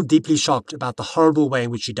still deeply shocked about the horrible way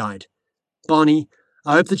in which he died. Bonnie,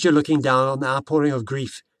 I hope that you're looking down on the outpouring of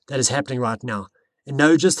grief that is happening right now and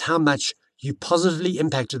know just how much you positively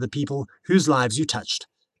impacted the people whose lives you touched,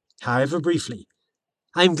 however briefly.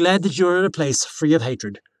 I am glad that you are in a place free of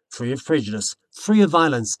hatred, free of prejudice, free of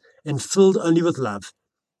violence, and filled only with love.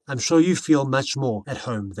 I'm sure you feel much more at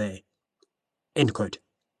home there." End quote.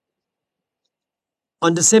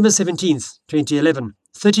 On December 17th, 2011,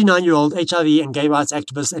 39-year-old HIV and gay rights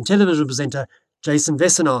activist and television presenter Jason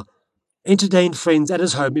Vessenaar entertained friends at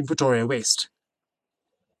his home in Pretoria West.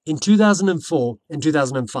 In 2004 and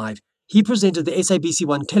 2005, he presented the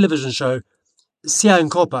SABC1 television show Siya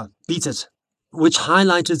Nkopa Beat It, which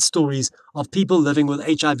highlighted stories of people living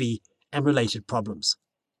with HIV and related problems.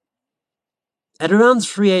 At around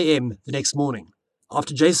 3 a.m. the next morning,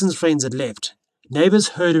 after Jason's friends had left, neighbours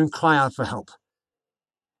heard him cry out for help.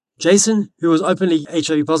 Jason, who was openly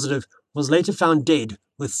HIV positive, was later found dead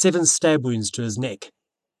with 7 stab wounds to his neck.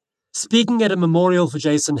 Speaking at a memorial for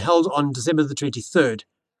Jason held on December the 23rd,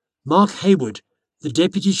 Mark Haywood, the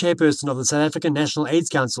Deputy Chairperson of the South African National AIDS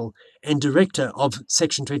Council and Director of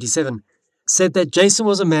Section 27, said that Jason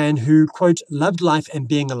was a man who, quote, loved life and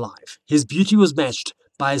being alive. His beauty was matched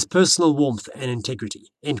by his personal warmth and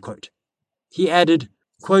integrity, end quote. He added,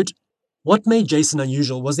 quote, what made Jason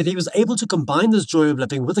unusual was that he was able to combine this joy of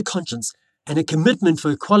living with a conscience and a commitment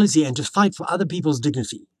for equality and to fight for other people's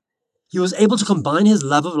dignity. He was able to combine his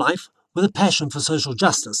love of life with a passion for social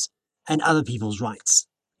justice and other people's rights,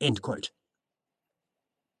 end quote.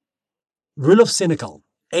 Roelof Senekal,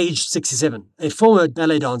 aged 67, a former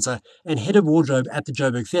ballet dancer and head of wardrobe at the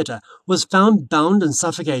Joburg Theatre, was found bound and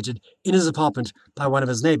suffocated in his apartment by one of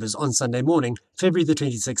his neighbours on Sunday morning, February the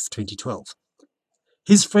 26th, 2012.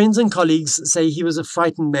 His friends and colleagues say he was a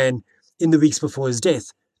frightened man in the weeks before his death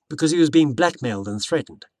because he was being blackmailed and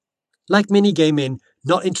threatened. Like many gay men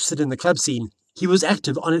not interested in the club scene, he was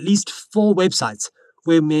active on at least 4 websites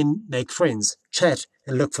where men make friends, chat,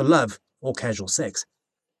 and look for love or casual sex.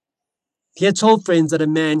 He had told friends that a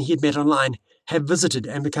man he had met online had visited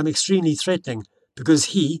and become extremely threatening because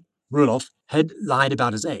he, Roelof, had lied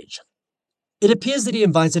about his age. It appears that he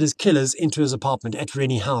invited his killers into his apartment at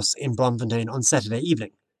Rennie House in Bloemfontein on Saturday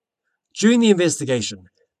evening. During the investigation,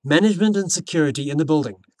 management and security in the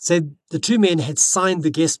building said the 2 men had signed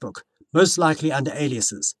the guest book, most likely under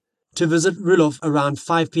aliases, to visit Roelof around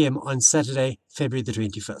 5 p.m. on Saturday, February the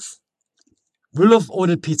 25th. Roelof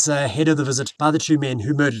ordered pizza ahead of the visit by the 2 men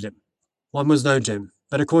who murdered him. One was known to him,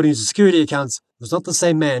 but according to security accounts, was not the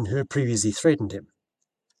same man who had previously threatened him.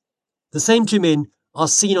 The same 2 men are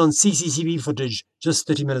seen on CCTV footage just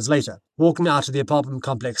 30 minutes later, walking out of the apartment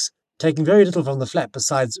complex, taking very little from the flat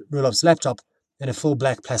besides Roelof's laptop and a full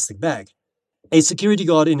black plastic bag. A security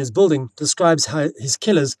guard in his building describes how his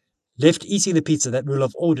killers left eating the pizza that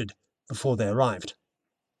Roelof ordered before they arrived.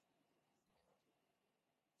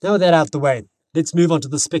 Now with that out of the way, let's move on to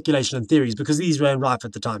the speculation and theories because these ran rife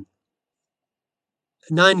at the time.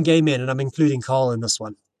 9 gay men, and I'm including Carl in this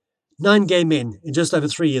one. 9 gay men in just over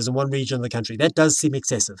 3 years in one region of the country. That does seem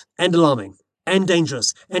excessive, and alarming, and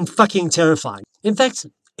dangerous, and fucking terrifying. In fact,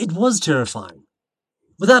 it was terrifying.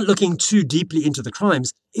 Without looking too deeply into the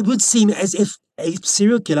crimes, it would seem as if a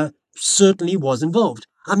serial killer certainly was involved.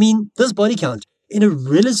 I mean, this body count in a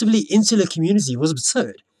relatively insular community was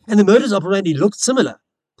absurd, and the modus operandi looked similar.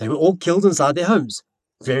 They were all killed inside their homes.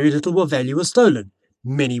 Very little of value was stolen.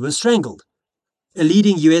 Many were strangled. A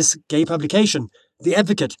leading US gay publication, The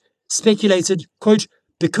Advocate, speculated, quote,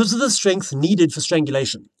 because of the strength needed for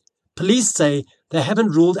strangulation, police say they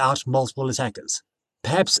haven't ruled out multiple attackers,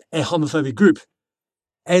 perhaps a homophobic group.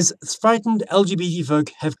 As frightened LGBT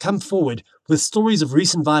folk have come forward with stories of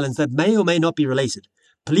recent violence that may or may not be related,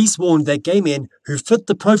 police warned that gay men who fit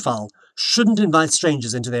the profile shouldn't invite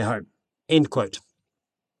strangers into their home, end quote.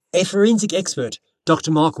 A forensic expert,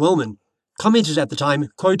 Dr. Mark Wellman, commented at the time,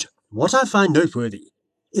 quote, what I find noteworthy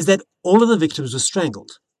is that all of the victims were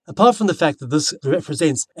strangled. Apart from the fact that this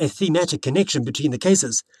represents a thematic connection between the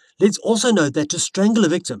cases, let's also note that to strangle a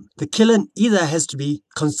victim, the killer either has to be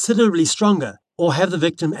considerably stronger or have the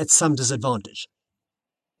victim at some disadvantage.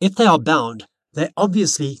 If they are bound, they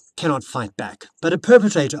obviously cannot fight back, but a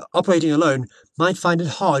perpetrator operating alone might find it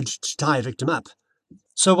hard to tie a victim up.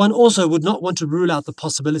 So one also would not want to rule out the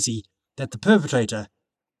possibility that the perpetrator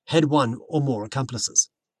had 1 or more accomplices.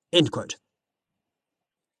 End quote.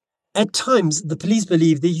 At times, the police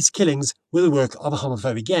believed these killings were the work of a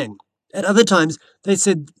homophobic gang. At other times, they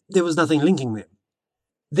said there was nothing linking them.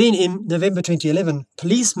 Then, in November 2011,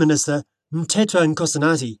 Police Minister Mteto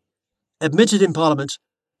Nkosinathi admitted in Parliament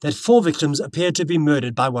that 4 victims appeared to be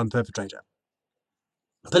murdered by 1 perpetrator.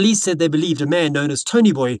 Police said they believed a man known as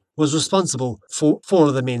Tony Boy was responsible for 4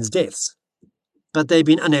 of the men's deaths, but they'd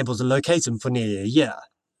been unable to locate him for nearly a year.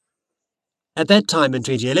 At that time in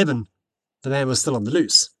 2011, the man was still on the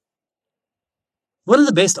loose. One of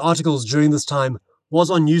the best articles during this time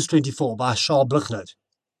was on News 24 by Charles Blichnote,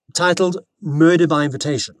 titled Murder by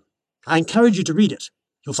Invitation. I encourage you to read it.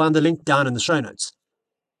 You'll find the link down in the show notes.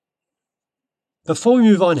 Before we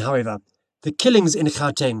move on, however, The killings in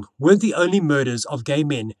Gauteng weren't the only murders of gay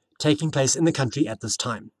men taking place in the country at this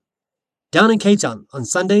time. Down in Cape Town, on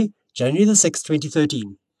Sunday, January the 6th,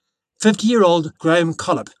 2013, 50-year-old Graham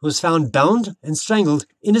Collop was found bound and strangled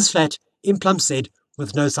in his flat in Plumstead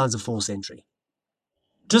with no signs of forced entry.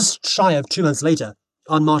 Just shy of 2 months later,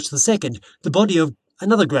 on March the 2nd, the body of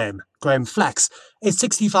another Graham Flax, a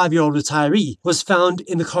 65-year-old retiree, was found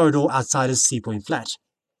in the corridor outside his Seapoint flat,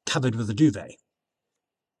 covered with a duvet.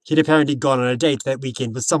 He'd apparently gone on a date that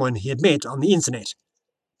weekend with someone he had met on the internet,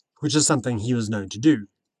 which is something he was known to do.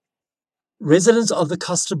 Residents of the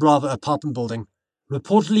Costa Brava apartment building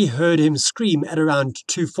reportedly heard him scream at around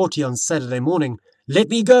 2:40 on Saturday morning, "Let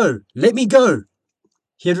me go! Let me go!"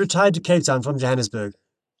 He had retired to Cape Town from Johannesburg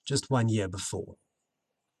just 1 year before.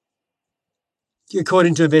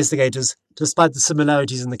 According to investigators, despite the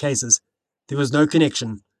similarities in the cases, there was no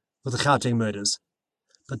connection with the Gauteng murders.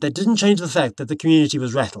 But that didn't change the fact that the community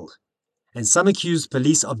was rattled, and some accused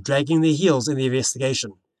police of dragging their heels in the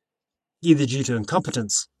investigation, either due to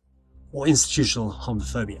incompetence or institutional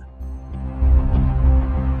homophobia.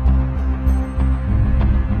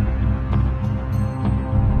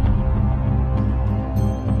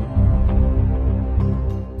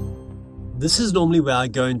 This is normally where I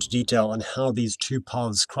go into detail on how these two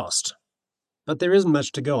paths crossed. But there isn't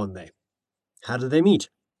much to go on there. How did they meet?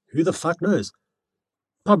 Who the fuck knows?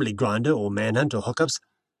 Probably Grindr or Manhunt or hookups.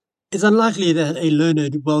 It's unlikely that a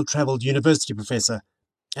learned, well-travelled university professor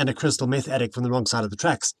and a crystal meth addict from the wrong side of the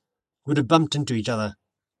tracks would have bumped into each other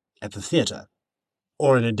at the theatre,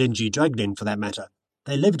 or in a dingy drug den for that matter.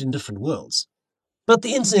 They lived in different worlds. But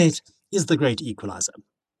the internet is the great equalizer.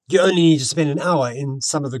 You only need to spend an hour in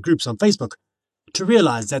some of the groups on Facebook to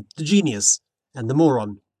realize that the genius and the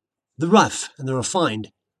moron, the rough and the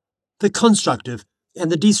refined, the constructive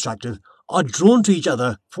and the destructive are drawn to each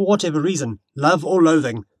other for whatever reason, love or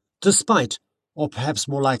loathing, despite, or perhaps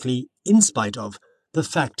more likely in spite of, the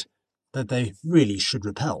fact that they really should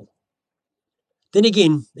repel. Then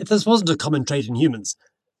again, if this wasn't a common trait in humans,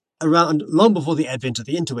 around long before the advent of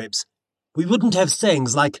the interwebs, we wouldn't have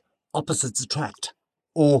sayings like opposites attract,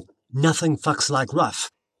 or nothing fucks like rough,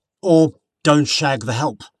 or don't shag the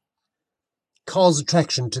help. Carl's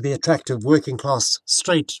attraction to the attractive working-class,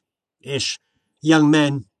 straight-ish young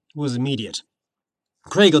man was immediate.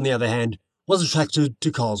 Craig, on the other hand, was attracted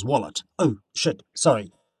to Carl's wallet. Oh, shit,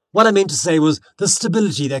 sorry. What I meant to say was the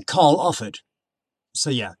stability that Carl offered. So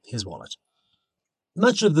yeah, his wallet.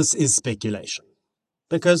 Much of this is speculation,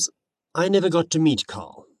 because I never got to meet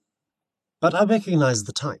Carl. But I recognize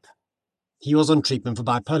the type. He was on treatment for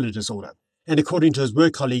bipolar disorder, and according to his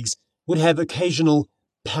work colleagues, would have occasional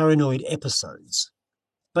paranoid episodes.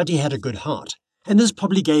 But he had a good heart, and this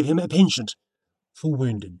probably gave him a penchant for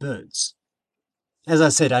wounded birds. As I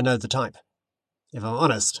said, I know the type. If I'm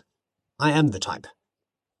honest, I am the type.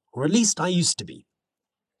 Or at least I used to be.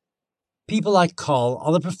 People like Carl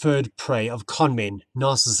are the preferred prey of conmen,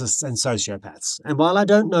 narcissists, and sociopaths, and while I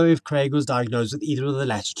don't know if Craig was diagnosed with either of the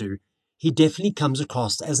latter two, he definitely comes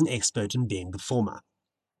across as an expert in being the former.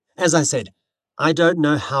 As I said, I don't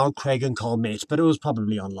know how Craig and Carl met, but it was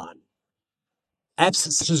probably online.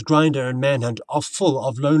 Apps such as Grindr and Manhunt are full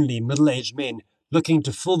of lonely, middle-aged men looking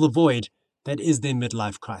to fill the void that is their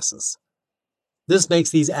midlife crisis. This makes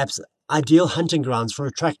these apps ideal hunting grounds for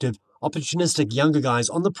attractive, opportunistic younger guys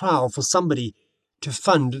on the prowl for somebody to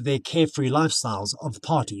fund their carefree lifestyles of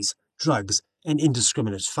parties, drugs, and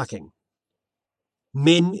indiscriminate fucking.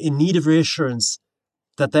 Men in need of reassurance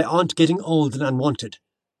that they aren't getting old and unwanted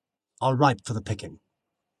are ripe for the picking.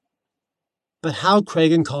 But how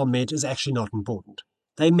Craig and Carl met is actually not important.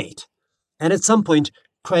 They met, and at some point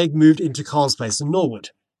Craig moved into Carl's place in Norwood.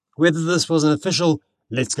 Whether this was an official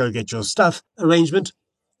 "let's go get your stuff" arrangement,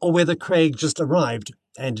 or whether Craig just arrived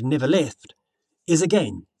and never left, is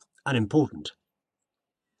again unimportant.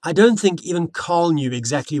 I don't think even Carl knew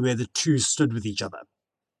exactly where the two stood with each other.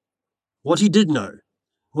 What he did know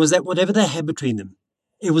was that whatever they had between them,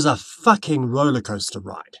 it was a fucking roller coaster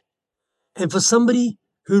ride. And for somebody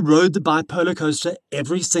who rode the bipolar coaster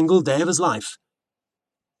every single day of his life,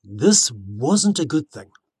 this wasn't a good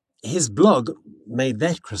thing. His blog made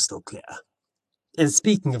that crystal clear. And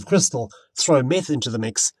speaking of crystal, throw meth into the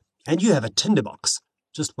mix, and you have a tinderbox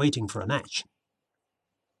just waiting for a match.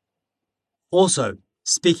 Also,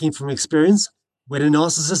 speaking from experience, when a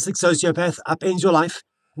narcissistic sociopath upends your life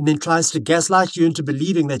and then tries to gaslight you into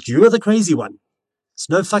believing that you are the crazy one, it's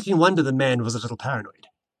no fucking wonder the man was a little paranoid.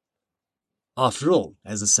 After all,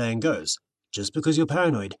 as the saying goes, just because you're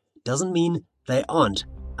paranoid doesn't mean they aren't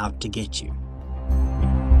out to get you.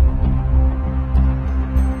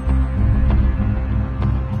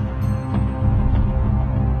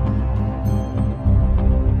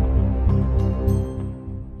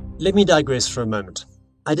 Let me digress for a moment.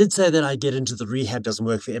 I did say that I get into the rehab doesn't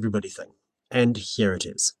work for everybody thing, and here it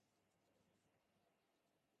is.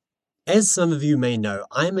 As some of you may know,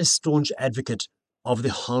 I am a staunch advocate of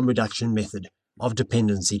the harm reduction method of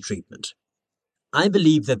dependency treatment. I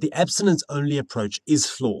believe that the abstinence-only approach is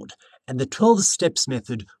flawed, and the 12 steps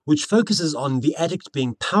method, which focuses on the addict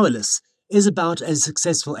being powerless, is about as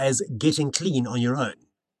successful as getting clean on your own.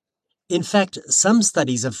 In fact, some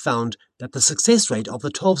studies have found that the success rate of the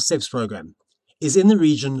 12 steps program is in the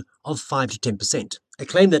region of 5 to 10%, a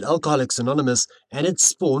claim that Alcoholics Anonymous and its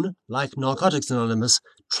spawn, like Narcotics Anonymous,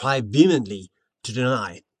 try vehemently to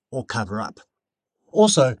deny or cover up.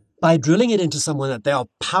 Also, by drilling it into someone that they are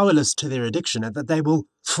powerless to their addiction and that they will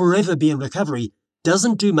forever be in recovery,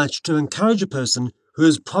 doesn't do much to encourage a person who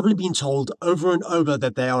has probably been told over and over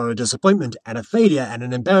that they are a disappointment and a failure and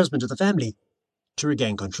an embarrassment to the family to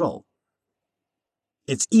regain control.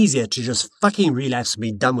 It's easier to just fucking relapse and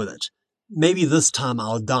be done with it. Maybe this time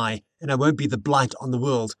I'll die and I won't be the blight on the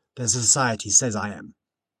world that society says I am.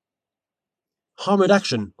 Harm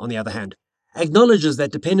reduction, on the other hand, acknowledges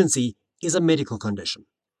that dependency is a medical condition.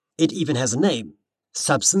 It even has a name,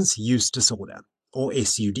 substance use disorder, or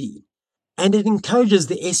SUD, and it encourages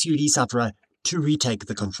the SUD sufferer to retake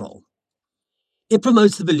the control. It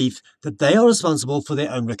promotes the belief that they are responsible for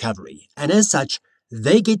their own recovery, and as such,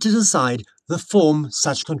 they get to decide the form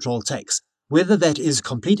such control takes, whether that is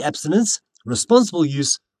complete abstinence, responsible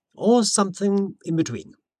use, or something in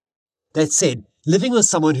between. That said, living with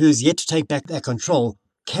someone who is yet to take back their control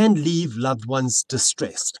can leave loved ones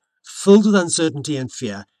distressed, filled with uncertainty and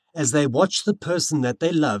fear, as they watch the person that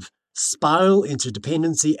they love spiral into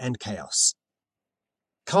dependency and chaos.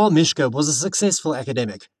 Karl Mischke was a successful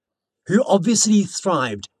academic who obviously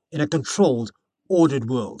thrived in a controlled, ordered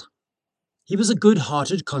world. He was a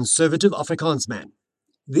good-hearted, conservative Afrikaans man.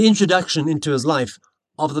 The introduction into his life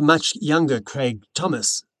of the much younger Craig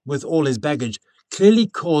Thomas, with all his baggage, clearly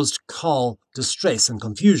caused Karl distress and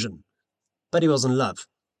confusion. But he was in love.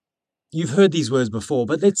 You've heard these words before,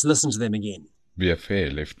 but let's listen to them again. The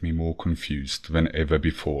affair left me more confused than ever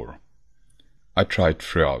before. I tried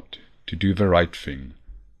throughout to do the right thing,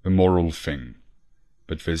 the moral thing,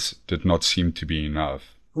 but this did not seem to be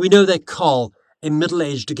enough. We know that Karl, a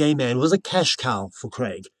middle-aged gay man, was a cash cow for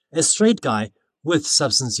Craig, a straight guy with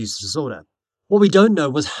substance use disorder. What we don't know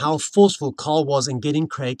was how forceful Karl was in getting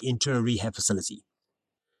Craig into a rehab facility.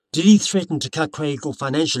 Did he threaten to cut Craig off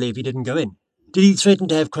financially if he didn't go in? Did he threaten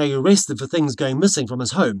to have Craig arrested for things going missing from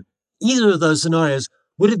his home? Either of those scenarios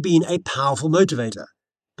would have been a powerful motivator,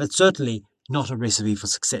 but certainly not a recipe for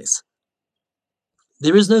success.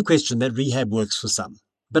 There is no question that rehab works for some,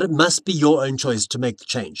 but it must be your own choice to make the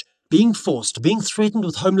change. Being forced, being threatened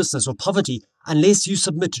with homelessness or poverty, unless you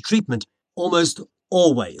submit to treatment, almost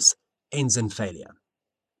always ends in failure.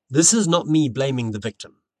 This is not me blaming the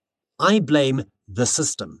victim. I blame the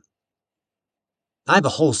system. I have a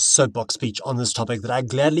whole soapbox speech on this topic that I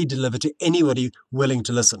gladly deliver to anybody willing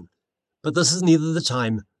to listen, but this is neither the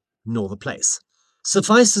time nor the place.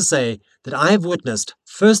 Suffice to say that I have witnessed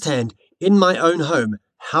firsthand in my own home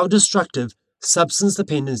how destructive substance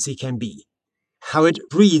dependency can be, how it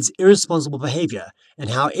breeds irresponsible behavior, and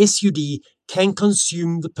how SUD can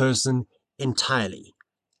consume the person entirely.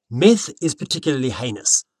 Meth is particularly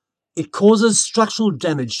heinous. It causes structural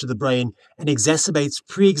damage to the brain and exacerbates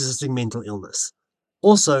pre-existing mental illness.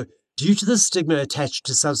 Also, due to the stigma attached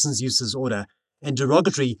to substance use disorder and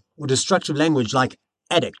derogatory or destructive language like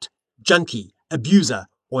addict, junkie, abuser,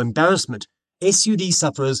 or embarrassment, SUD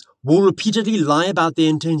sufferers will repeatedly lie about their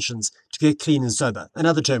intentions to get clean and sober,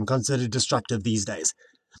 another term considered destructive these days,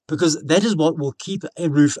 because that is what will keep a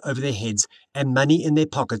roof over their heads and money in their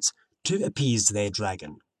pockets to appease their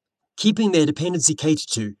dragon. Keeping their dependency catered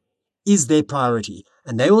to is their priority,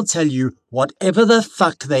 and they will tell you whatever the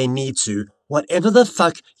fuck they need to, whatever the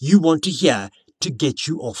fuck you want to hear to get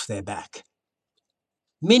you off their back.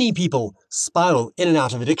 Many people spiral in and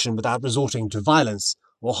out of addiction without resorting to violence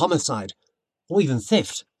or homicide or even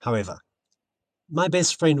theft, however. My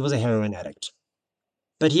best friend was a heroin addict,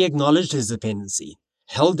 but he acknowledged his dependency,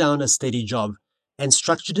 held down a steady job, and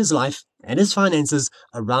structured his life and his finances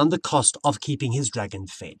around the cost of keeping his dragon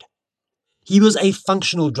fed. He was a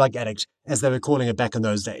functional drug addict, as they were calling it back in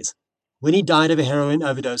those days. When he died of a heroin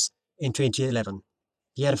overdose in 2011,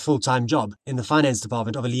 he had a full-time job in the finance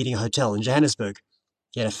department of a leading hotel in Johannesburg.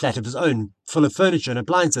 He had a flat of his own, full of furniture and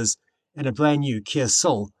appliances, and a brand new Kia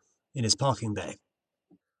Soul in his parking bay.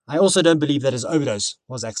 I also don't believe that his overdose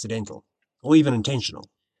was accidental, or even intentional.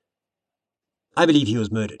 I believe he was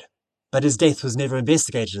murdered, but his death was never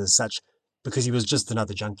investigated as such, because he was just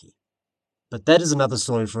another junkie. But that is another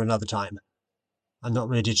story for another time. I'm not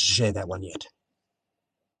ready to share that one yet.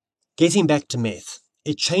 Getting back to meth,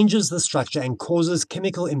 it changes the structure and causes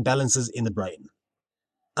chemical imbalances in the brain.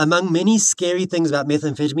 Among many scary things about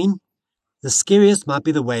methamphetamine, the scariest might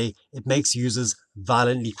be the way it makes users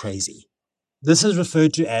violently crazy. This is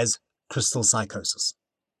referred to as crystal psychosis.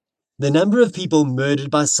 The number of people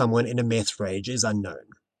murdered by someone in a meth rage is unknown,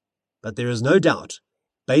 but there is no doubt,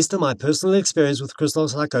 based on my personal experience with crystal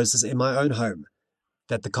psychosis in my own home,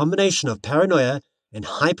 that the combination of paranoia and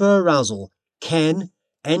hyperarousal can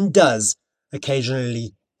and does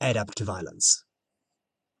occasionally add up to violence.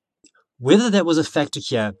 Whether that was a factor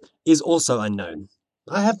here is also unknown.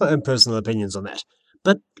 I have my own personal opinions on that,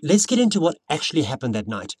 but let's get into what actually happened that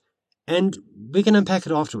night, and we can unpack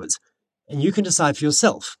it afterwards, and you can decide for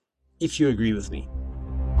yourself if you agree with me.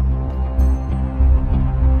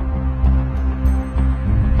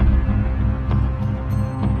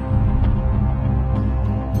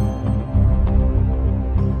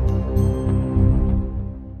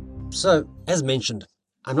 So, as mentioned,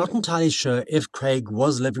 I'm not entirely sure if Craig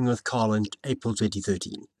was living with Carl in April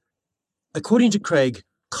 2013. According to Craig,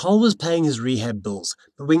 Carl was paying his rehab bills,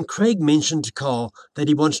 but when Craig mentioned to Carl that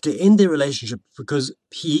he wanted to end their relationship because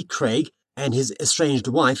he, Craig, and his estranged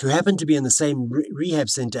wife, who happened to be in the same rehab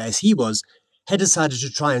center as he was, had decided to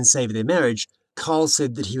try and save their marriage, Carl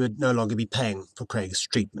said that he would no longer be paying for Craig's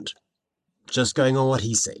treatment. Just going on what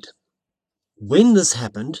he said. When this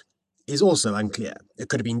happened is also unclear. It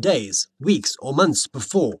could have been days, weeks, or months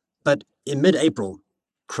before, but in mid-April,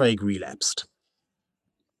 Craig relapsed.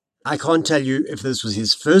 I can't tell you if this was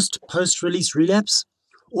his first post-release relapse,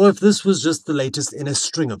 or if this was just the latest in a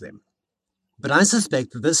string of them. But I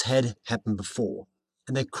suspect that this had happened before,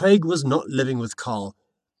 and that Craig was not living with Carl,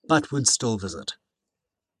 but would still visit.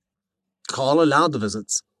 Carl allowed the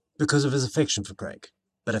visits because of his affection for Craig,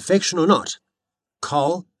 but affection or not,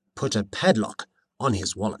 Carl put a padlock on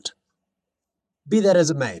his wallet. Be that as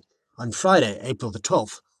it may, on Friday, April the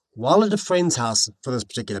 12th, while at a friend's house for this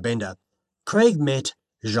particular bender, Craig met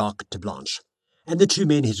Jacques de Blanche, and the two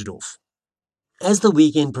men hit it off. As the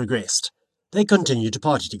weekend progressed, they continued to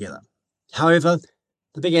party together. However,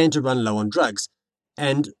 they began to run low on drugs,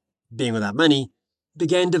 and, being without money,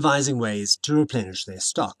 began devising ways to replenish their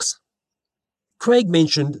stocks. Craig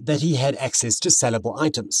mentioned that he had access to sellable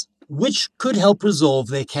items, which could help resolve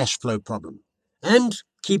their cash flow problem, and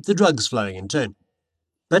keep the drugs flowing in turn.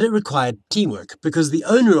 But it required teamwork, because the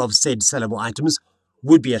owner of said sellable items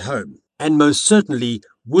would be at home, and most certainly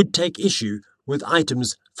would take issue with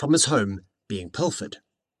items from his home being pilfered.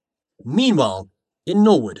 Meanwhile, in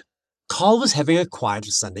Norwood, Carl was having a quiet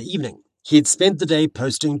Sunday evening. He had spent the day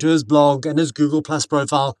posting to his blog and his Google Plus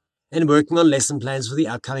profile and working on lesson plans for the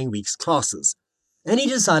upcoming week's classes. And he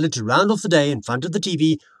decided to round off the day in front of the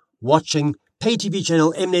TV, watching pay TV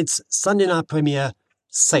channel Mnet's Sunday night premiere,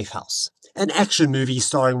 Safe House, an action movie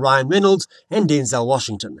starring Ryan Reynolds and Denzel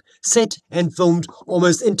Washington, set and filmed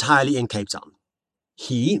almost entirely in Cape Town.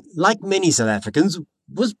 He, like many South Africans,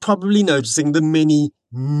 was probably noticing the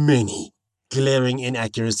many glaring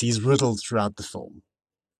inaccuracies riddled throughout the film.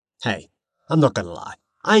 Hey, I'm not gonna lie,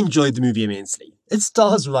 I enjoyed the movie immensely. It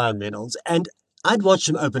stars Ryan Reynolds, and I'd watch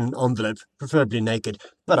him open an envelope, preferably naked,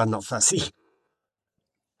 but I'm not fussy.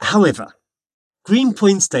 However,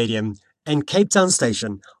 Greenpoint Stadium and Cape Town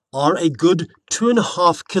Station are a good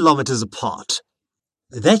 2.5 kilometers apart.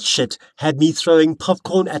 That shit had me throwing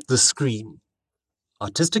popcorn at the screen.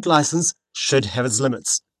 Artistic license should have its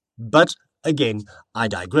limits. But, again, I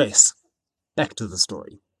digress. Back to the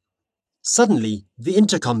story. Suddenly, the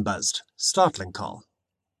intercom buzzed, startling Carl.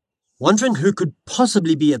 Wondering who could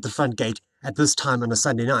possibly be at the front gate at this time on a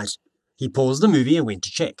Sunday night, he paused the movie and went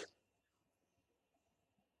to check.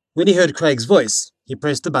 When he heard Craig's voice, he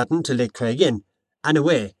pressed the button to let Craig in,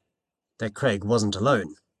 unaware that Craig wasn't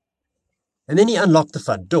alone. And then he unlocked the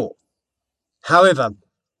front door. However,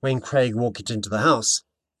 when Craig walked into the house,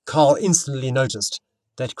 Carl instantly noticed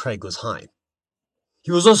that Craig was high.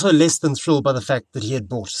 He was also less than thrilled by the fact that he had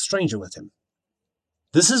brought a stranger with him.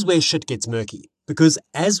 This is where shit gets murky, because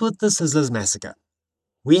as with the Sizzlers massacre,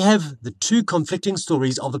 we have the two conflicting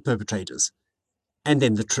stories of the perpetrators, and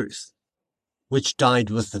then the truth, which died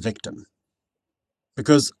with the victim.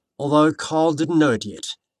 Because although Carl didn't know it yet,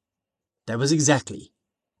 that was exactly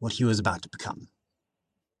what he was about to become.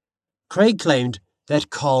 Craig claimed that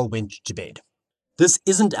Carl went to bed. This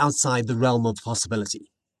isn't outside the realm of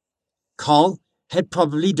possibility. Carl had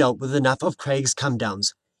probably dealt with enough of Craig's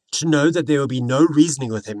come-downs to know that there would be no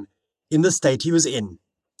reasoning with him in the state he was in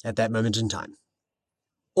at that moment in time.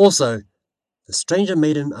 Also, the stranger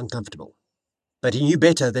made him uncomfortable, but he knew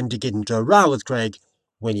better than to get into a row with Craig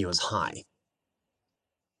when he was high.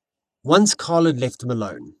 Once Carl had left them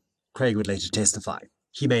alone, Craig would later testify,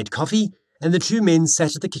 he made coffee and the two men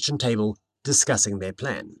sat at the kitchen table discussing their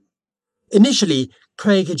plan. Initially,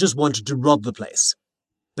 Craig had just wanted to rob the place,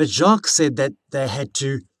 but Jacques said that they had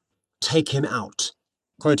to take him out,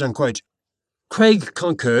 quote unquote. Craig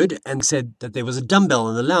concurred and said that there was a dumbbell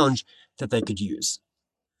in the lounge that they could use.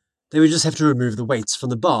 They would just have to remove the weights from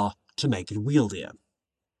the bar to make it wieldier.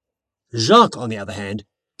 Jacques, on the other hand,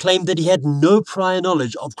 claimed that he had no prior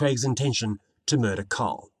knowledge of Craig's intention to murder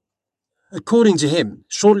Carl. According to him,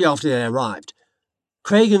 shortly after they arrived,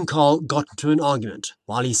 Craig and Carl got into an argument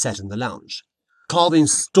while he sat in the lounge. Carl then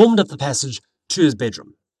stormed up the passage to his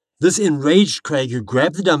bedroom. This enraged Craig, who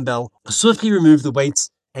grabbed the dumbbell, swiftly removed the weights,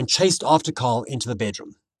 and chased after Carl into the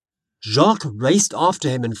bedroom. Jacques raced after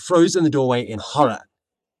him and froze in the doorway in horror.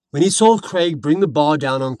 When he saw Craig bring the bar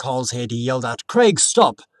down on Carl's head, he yelled out, "Craig,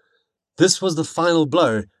 stop!" This was the final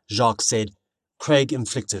blow, Jacques said, Craig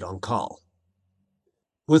inflicted on Carl.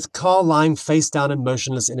 With Carl lying face down and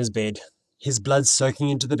motionless in his bed, his blood soaking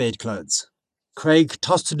into the bedclothes, Craig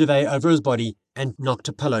tossed a duvet over his body and knocked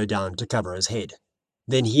a pillow down to cover his head.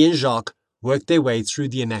 Then he and Jacques worked their way through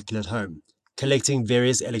the immaculate home, collecting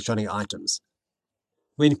various electronic items.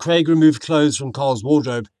 When Craig removed clothes from Carl's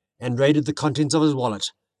wardrobe and raided the contents of his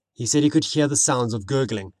wallet, he said he could hear the sounds of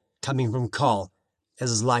gurgling coming from Carl as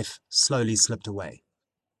his life slowly slipped away.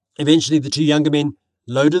 Eventually, the two younger men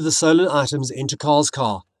loaded the stolen items into Carl's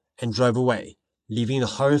car and drove away, leaving the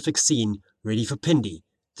horrific scene ready for Pindy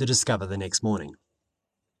to discover the next morning.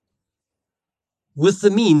 With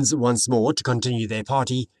the means once more to continue their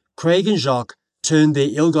party, Craig and Jacques turned their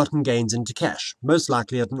ill-gotten gains into cash, most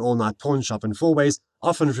likely at an all-night pawn shop in Fourways,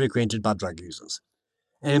 often frequented by drug users,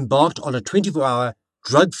 and embarked on a 24-hour,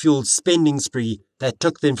 drug-fueled spending spree that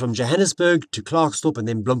took them from Johannesburg to Klerksdorp and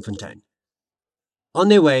then Bloemfontein. On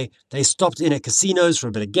their way, they stopped in at casinos for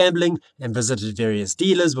a bit of gambling and visited various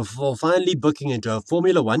dealers before finally booking into a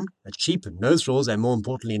Formula One, a cheap, no-thrills and more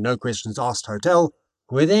importantly no-questions-asked hotel,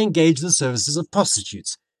 where they engaged the services of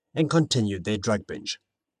prostitutes and continued their drug binge.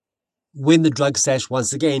 When the drug stash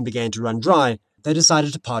once again began to run dry, they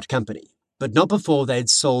decided to part company, but not before they had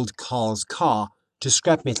sold Carl's car to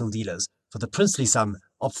scrap metal dealers for the princely sum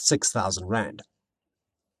of 6,000 rand.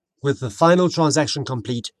 With the final transaction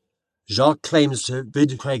complete, Jacques claims to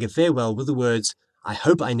bid Craig a farewell with the words, "I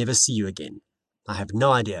hope I never see you again." I have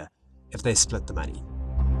no idea if they split the money.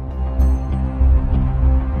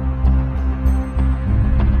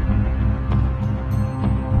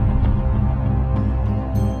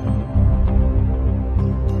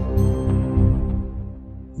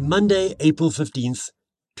 Monday, April 15th,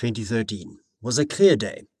 2013, was a clear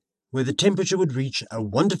day, where the temperature would reach a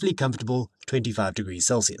wonderfully comfortable 25 degrees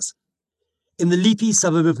Celsius. In the leafy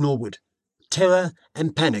suburb of Norwood, terror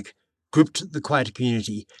and panic gripped the quiet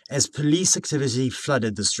community as police activity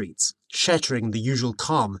flooded the streets, shattering the usual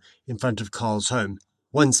calm in front of Carl's home,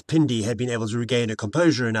 once Pindy had been able to regain her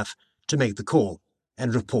composure enough to make the call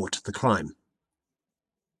and report the crime.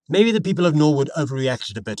 Maybe the people of Norwood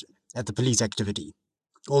overreacted a bit at the police activity.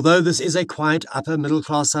 Although this is a quiet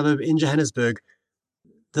upper-middle-class suburb in Johannesburg,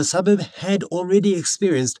 the suburb had already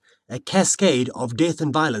experienced a cascade of death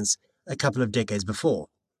and violence a couple of decades before,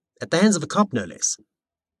 at the hands of a cop no less.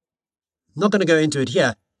 I'm not going to go into it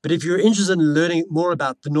here, but if you're interested in learning more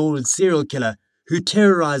about the Norwood serial killer who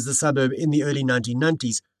terrorized the suburb in the early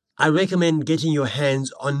 1990s, I recommend getting your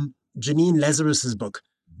hands on Janine Lazarus's book,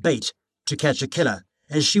 Bait, to Catch a Killer,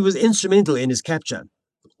 as she was instrumental in his capture.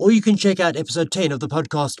 Or you can check out episode 10 of the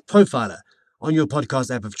podcast Profiler on your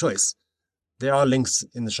podcast app of choice. There are links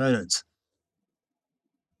in the show notes.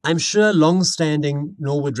 I'm sure long-standing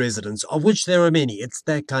Norwood residents, of which there are many, it's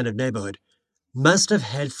that kind of neighbourhood, must have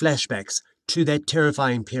had flashbacks to that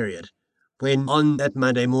terrifying period, when on that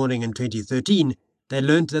Monday morning in 2013, they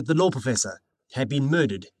learnt that the law professor had been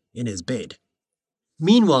murdered in his bed.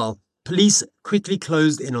 Meanwhile, police quickly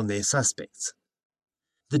closed in on their suspects.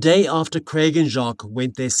 The day after Craig and Jacques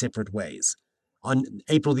went their separate ways, on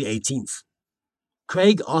April the 18th,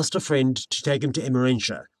 Craig asked a friend to take him to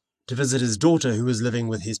Emmarentia to visit his daughter who was living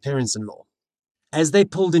with his parents-in-law. As they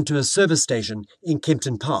pulled into a service station in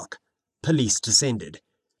Kempton Park, police descended,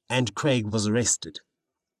 and Craig was arrested.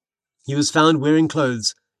 He was found wearing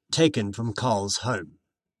clothes taken from Carl's home.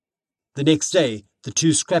 The next day, the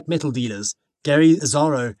two scrap metal dealers, Gary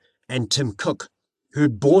Azaro and Tim Cook, who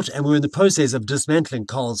had bought and were in the process of dismantling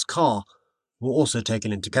Carl's car, were also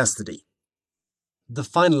taken into custody. The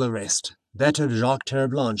final arrest, that of Jacques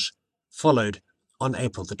Terreblanche, followed on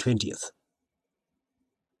April the 20th.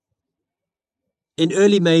 In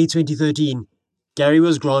early May 2013, Gary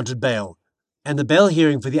was granted bail, and the bail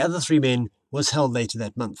hearing for the other three men was held later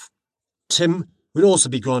that month. Tim would also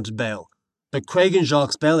be granted bail, but Craig and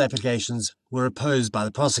Jacques' bail applications were opposed by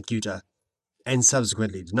the prosecutor and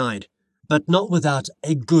subsequently denied, but not without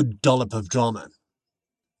a good dollop of drama.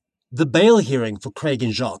 The bail hearing for Craig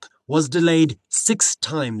and Jacques was delayed 6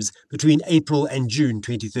 times between April and June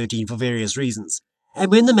 2013 for various reasons, and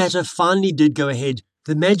when the matter finally did go ahead,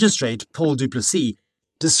 the magistrate, Paul Duplessis,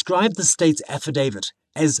 described the state's affidavit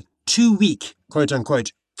as too weak,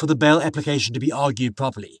 quote-unquote, for the bail application to be argued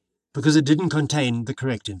properly, because it didn't contain the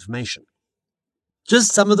correct information.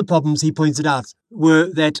 Just some of the problems he pointed out were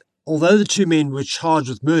that although the 2 men were charged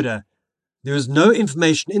with murder, there was no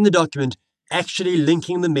information in the document actually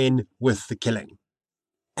linking the men with the killing,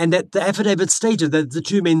 and that the affidavit stated that the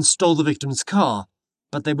 2 men stole the victim's car,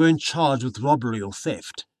 but they weren't charged with robbery or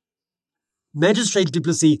theft. Magistrate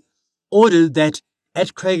Duplessis ordered that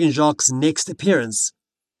at Craig and Jacques' next appearance,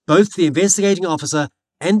 both the investigating officer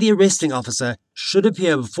and the arresting officer should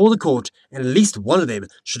appear before the court, and at least one of them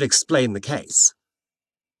should explain the case.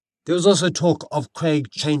 There was also talk of Craig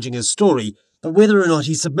changing his story, but whether or not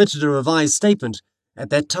he submitted a revised statement at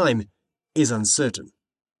that time is uncertain.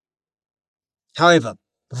 However,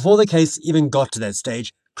 before the case even got to that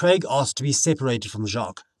stage, Craig asked to be separated from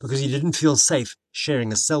Jacques because he didn't feel safe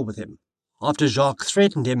sharing a cell with him, after Jacques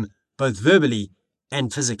threatened him both verbally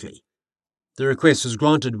and physically. The request was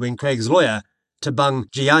granted when Craig's lawyer, Tabang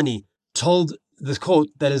Gianni, told the court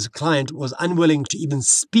that his client was unwilling to even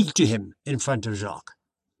speak to him in front of Jacques.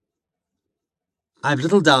 I have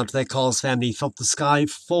little doubt that Carl's family felt the sky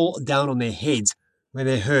fall down on their heads when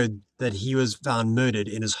they heard that he was found murdered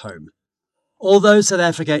in his home. Although South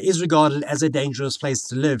Africa is regarded as a dangerous place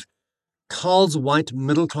to live, Carl's white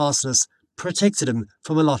middle-classness protected him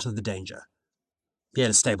from a lot of the danger. He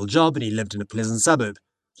had a stable job and he lived in a pleasant suburb.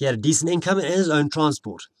 He had a decent income and his own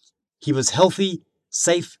transport. He was healthy,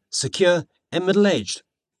 safe, secure, and middle-aged.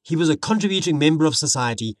 He was a contributing member of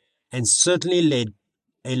society and certainly led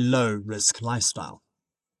a low-risk lifestyle.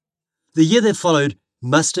 The year that followed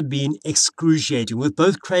must have been excruciating, with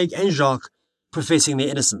both Craig and Jacques professing their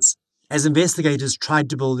innocence, as investigators tried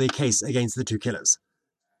to build their case against the 2 killers.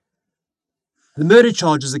 The murder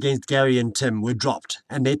charges against Gary and Tim were dropped,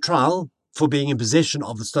 and their trial, for being in possession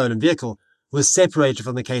of the stolen vehicle, was separated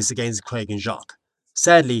from the case against Craig and Jacques.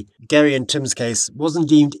 Sadly, Gary and Tim's case wasn't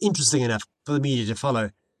deemed interesting enough for the media to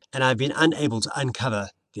follow, and I've been unable to uncover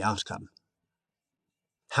the outcome.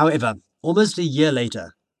 However, almost a year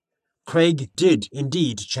later, Craig did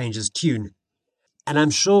indeed change his tune, and I'm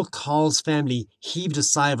sure Carl's family heaved a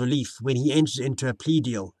sigh of relief when he entered into a plea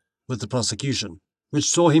deal with the prosecution, which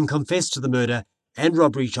saw him confess to the murder and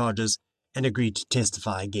robbery charges and agreed to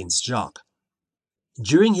testify against Jacques.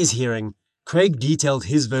 During his hearing, Craig detailed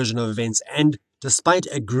his version of events and, despite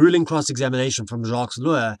a grueling cross-examination from Jacques'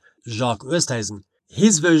 lawyer, Jacques Oosthuizen,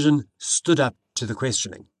 his version stood up to the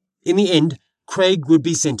questioning. In the end, Craig would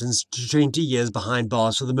be sentenced to 20 years behind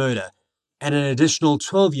bars for the murder and an additional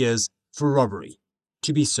 12 years for robbery,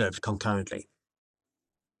 to be served concurrently.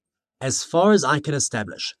 As far as I can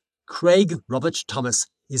establish, Craig Robert Thomas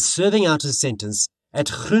is serving out his sentence at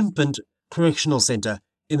Groenpunt Correctional Centre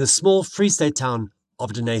in the small Free State town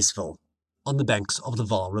of Deniseville, on the banks of the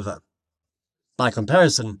Vaal River. By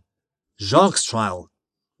comparison, Jacques' trial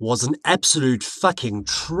was an absolute fucking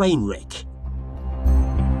train wreck.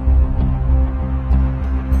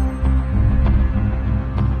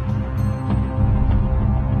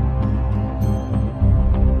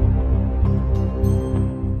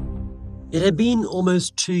 It had been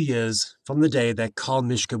almost 2 years from the day that Carl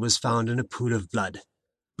Mischke was found in a pool of blood,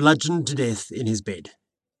 bludgeoned to death in his bed.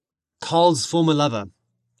 Carl's former lover,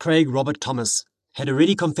 Craig Robert Thomas, had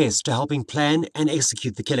already confessed to helping plan and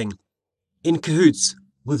execute the killing, in cahoots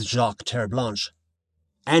with Jacques Terreblanche.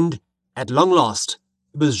 And, at long last,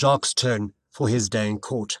 it was Jacques' turn for his day in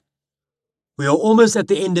court. We are almost at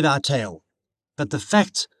the end of our tale, but the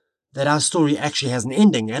fact that our story actually has an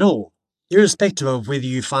ending at all, irrespective of whether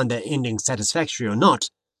you find that ending satisfactory or not,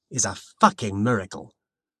 is a fucking miracle.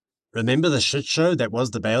 Remember the shit show that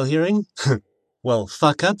was the bail hearing? Well,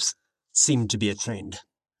 fuck-ups seemed to be a trend.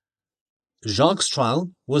 Jacques'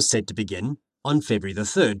 trial was set to begin on February the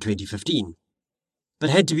 3rd, 2015, but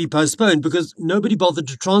had to be postponed because nobody bothered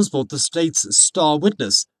to transport the state's star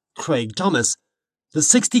witness, Craig Thomas, the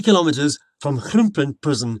 60 kilometers from Groenpunt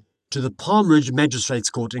prison to the Palm Ridge Magistrates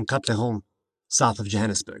Court in Katlehong, south of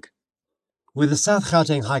Johannesburg, where the South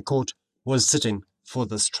Gauteng High Court was sitting for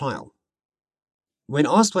this trial. When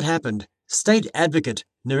asked what happened, State Advocate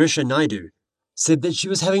Narisha Naidu said that she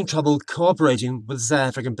was having trouble cooperating with the South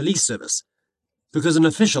African Police Service because an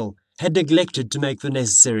official had neglected to make the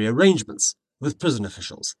necessary arrangements with prison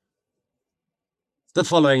officials. The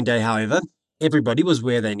following day, however, everybody was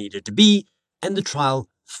where they needed to be, and the trial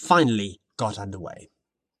finally got underway.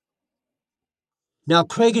 Now,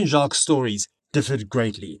 Craig and Jacques' stories differed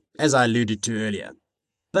greatly, as I alluded to earlier,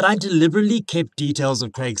 but I deliberately kept details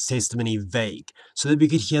of Craig's testimony vague so that we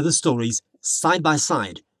could hear the stories side by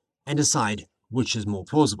side and decide which is more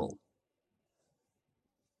plausible.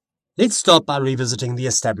 Let's start by revisiting the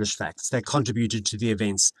established facts that contributed to the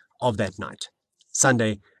events of that night,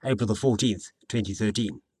 Sunday, April the 14th,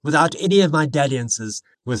 2013, without any of my dalliances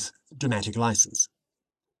with dramatic license.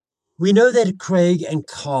 We know that Craig and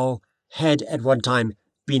Carl had at one time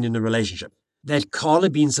been in a relationship, that Carl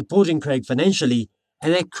had been supporting Craig financially,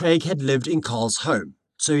 and that Craig had lived in Carl's home,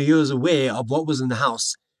 so he was aware of what was in the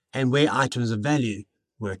house and where items of value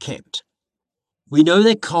were kept. We know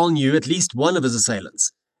that Carl knew at least one of his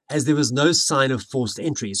assailants, as there was no sign of forced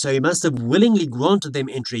entry, so he must have willingly granted them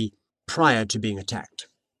entry prior to being attacked.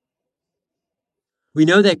 We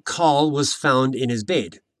know that Carl was found in his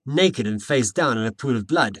bed, naked and face down in a pool of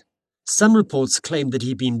blood. Some reports claimed that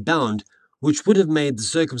he'd been bound, which would have made the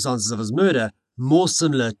circumstances of his murder more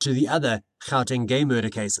similar to the other Gauteng gay murder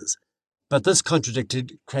cases, but this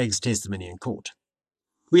contradicted Craig's testimony in court.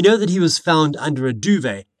 We know that he was found under a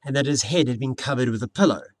duvet and that his head had been covered with a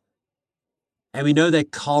pillow. And we know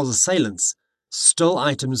that Carl's assailants stole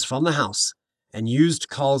items from the house and used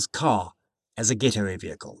Carl's car as a getaway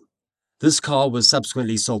vehicle. This car was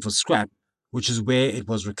subsequently sold for scrap, which is where it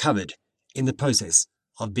was recovered in the process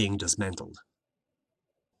of being dismantled.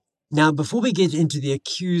 Now, before we get into the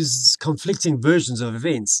accused's conflicting versions of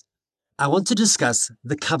events, I want to discuss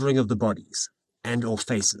the covering of the bodies and/or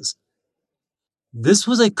faces. This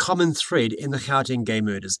was a common thread in the Gauteng gay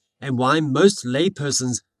murders and why most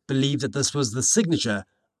laypersons believe that this was the signature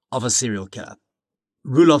of a serial killer.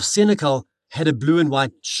 Roelof Senekal had a blue and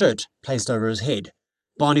white shirt placed over his head.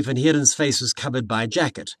 Barney van Heerden's face was covered by a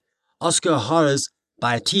jacket. Oscar O'Hara's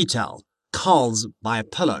by a tea towel. Carl's by a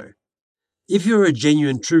pillow. If you're a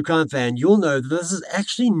genuine true crime fan, you'll know that this is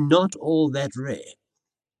actually not all that rare.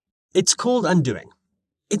 It's called undoing.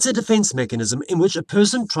 It's a defense mechanism in which a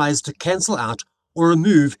person tries to cancel out or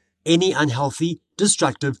remove any unhealthy,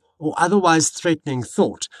 destructive, or otherwise threatening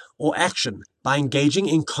thought or action by engaging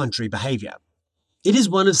in contrary behavior. It is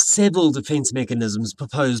one of several defense mechanisms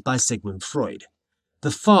proposed by Sigmund Freud,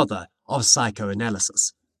 the father of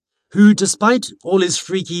psychoanalysis, who, despite all his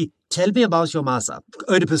freaky tell me about your masa,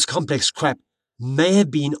 Oedipus complex crap, may have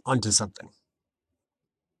been onto something.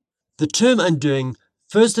 The term undoing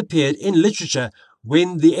first appeared in literature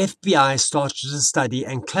when the FBI started to study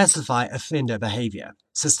and classify offender behavior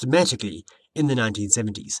systematically in the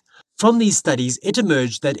 1970s. From these studies, it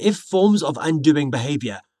emerged that if forms of undoing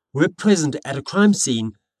behavior were present at a crime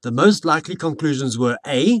scene, the most likely conclusions were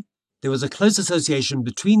A, there was a close association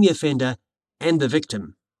between the offender and the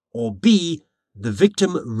victim, or B, the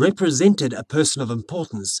victim represented a person of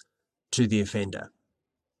importance to the offender.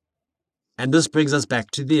 And this brings us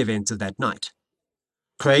back to the events of that night.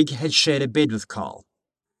 Craig had shared a bed with Carl.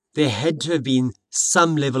 There had to have been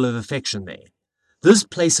some level of affection there. This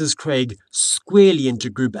places Craig squarely into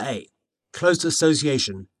Group A, close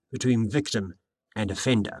association between victim and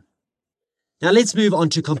offender. Now let's move on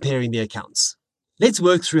to comparing the accounts. Let's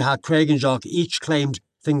work through how Craig and Jacques each claimed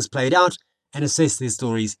things played out and assess their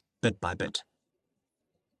stories bit by bit.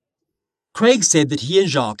 Craig said that he and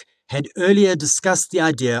Jacques had earlier discussed the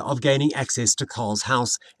idea of gaining access to Carl's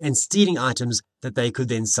house and stealing items that they could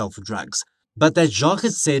then sell for drugs, but that Jacques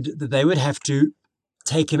had said that they would have to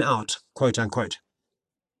take him out, quote unquote.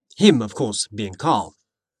 Him, of course, being Carl.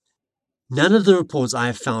 None of the reports I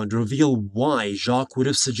have found reveal why Jacques would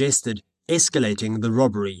have suggested escalating the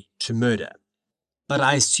robbery to murder. But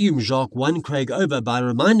I assume Jacques won Craig over by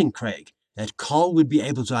reminding Craig that Carl would be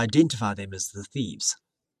able to identify them as the thieves.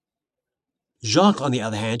 Jacques, on the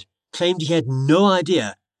other hand, claimed he had no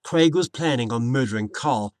idea Craig was planning on murdering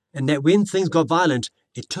Carl and that when things got violent,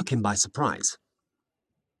 it took him by surprise.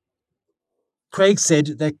 Craig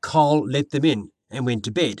said that Carl let them in and went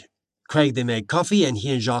to bed. Craig then made coffee and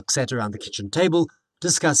he and Jacques sat around the kitchen table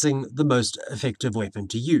discussing the most effective weapon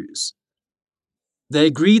to use. They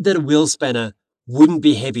agreed that a wheel spanner wouldn't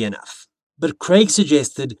be heavy enough, but Craig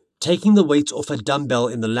suggested taking the weights off a dumbbell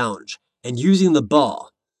in the lounge and using the bar,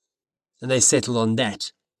 and they settled on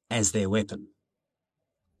that as their weapon.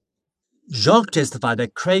 Jacques testified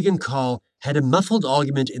that Craig and Carl had a muffled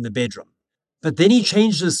argument in the bedroom, but then he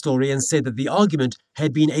changed his story and said that the argument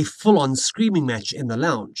had been a full-on screaming match in the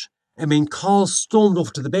lounge, and when Carl stormed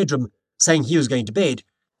off to the bedroom, saying he was going to bed,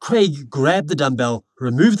 Craig grabbed the dumbbell,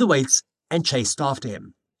 removed the weights, and chased after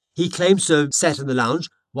him. He claims to have sat in the lounge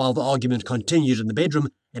while the argument continued in the bedroom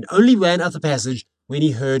and only ran out the passage when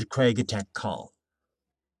he heard Craig attack Carl.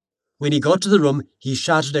 When he got to the room, he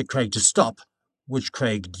shouted at Craig to stop, which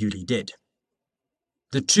Craig duly did.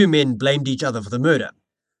 The two men blamed each other for the murder.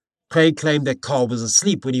 Craig claimed that Carl was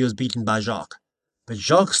asleep when he was beaten by Jacques, but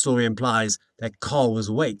Jacques' story implies that Carl was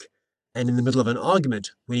awake and in the middle of an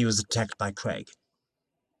argument when he was attacked by Craig.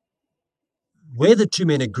 Where the two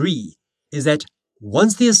men agree is that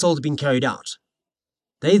once the assault had been carried out,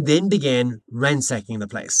 they then began ransacking the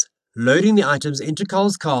place, loading the items into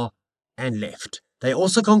Carl's car and left. They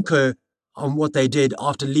also concur on what they did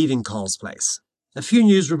after leaving Carl's place. A few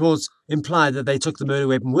news reports imply that they took the murder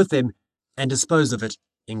weapon with them and disposed of it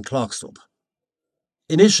in Klerksdorp.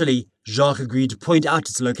 Initially, Jacques agreed to point out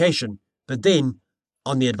its location, but then,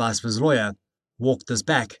 on the advice of his lawyer, walked this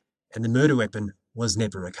back and the murder weapon was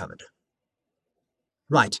never recovered.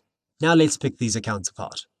 Right, now let's pick these accounts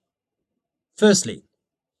apart. Firstly,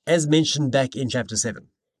 as mentioned back in Chapter 7,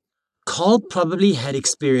 Carl probably had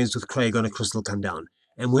experience with Craig on a crystal come down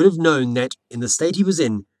and would have known that in the state he was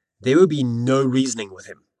in, there would be no reasoning with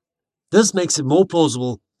him. This makes it more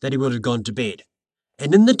plausible that he would have gone to bed,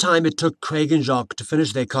 and in the time it took Craig and Jacques to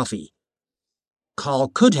finish their coffee, Carl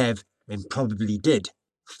could have, and probably did,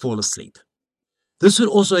 fall asleep. This would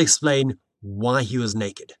also explain why he was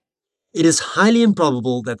naked. It is highly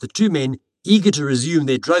improbable that the two men, eager to resume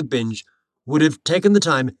their drug binge, would have taken the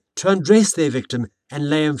time to undress their victim and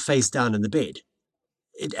lay him face down in the bed.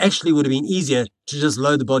 It actually would have been easier to just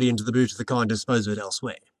load the body into the boot of the car and dispose of it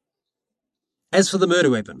elsewhere. As for the murder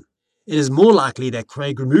weapon, it is more likely that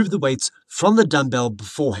Craig removed the weights from the dumbbell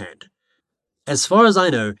beforehand. As far as I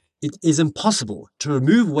know, it is impossible to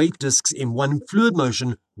remove weight discs in one fluid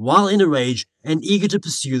motion while in a rage and eager to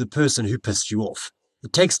pursue the person who pissed you off.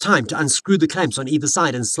 It takes time to unscrew the clamps on either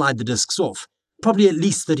side and slide the discs off, probably at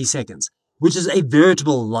least 30 seconds, which is a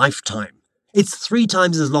veritable lifetime. It's 3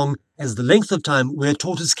 times as long as the length of time we're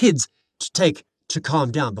taught as kids to take to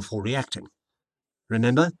calm down before reacting.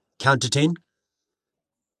 Remember, count to 10?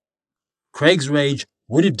 Craig's rage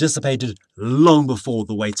would have dissipated long before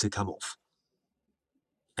the weights had come off.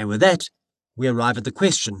 And with that, we arrive at the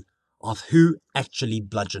question of who actually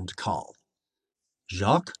bludgeoned Carl.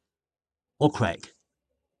 Jacques or Craig?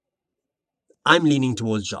 I'm leaning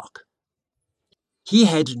towards Jacques. He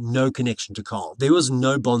had no connection to Carl. There was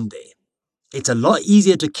no bond there. It's a lot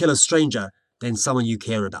easier to kill a stranger than someone you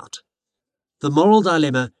care about. The moral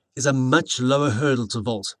dilemma is a much lower hurdle to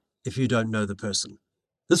vault if you don't know the person.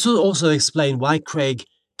 This will also explain why Craig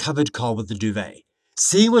covered Carl with the duvet.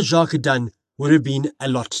 Seeing what Jacques had done would have been a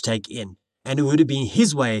lot to take in, and it would have been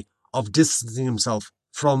his way of distancing himself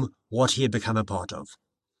from what he had become a part of.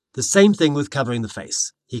 The same thing with covering the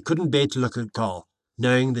face. He couldn't bear to look at Carl,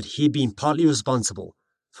 knowing that he had been partly responsible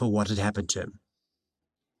for what had happened to him.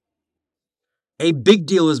 A big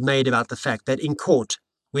deal was made about the fact that in court,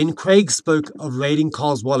 when Craig spoke of raiding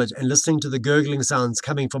Carl's wallet and listening to the gurgling sounds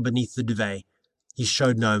coming from beneath the duvet, he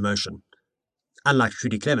showed no emotion. Unlike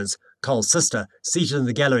Trudy Clemens, Carl's sister, seated in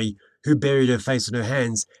the gallery, who buried her face in her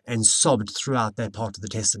hands and sobbed throughout that part of the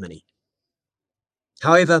testimony.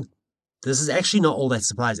 However, this is actually not all that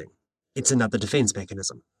surprising. It's another defense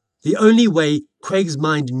mechanism. The only way Craig's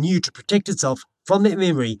mind knew to protect itself from that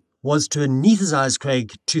memory was to anesthetize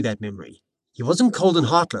Craig to that memory. He wasn't cold and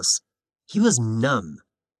heartless. He was numb.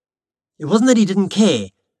 It wasn't that he didn't care,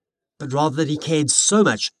 but rather that he cared so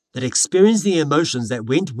much that experiencing the emotions that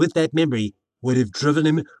went with that memory would have driven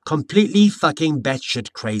him completely fucking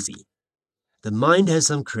batshit crazy. The mind has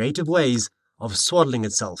some creative ways of swaddling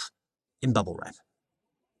itself in bubble wrap.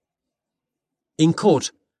 In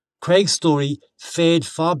court, Craig's story fared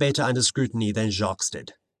far better under scrutiny than Jacques'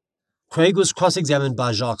 did. Craig was cross-examined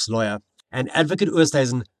by Jacques' lawyer, and Advocate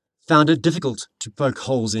Oosthuizen found it difficult to poke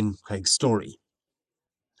holes in Craig's story.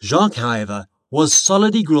 Jacques, however, was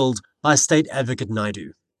solidly grilled by State Advocate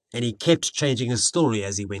Naidu, and he kept changing his story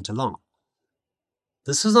as he went along.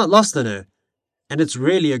 This was not lost on her, and it's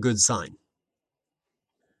really a good sign.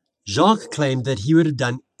 Jacques claimed that he would have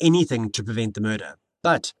done anything to prevent the murder,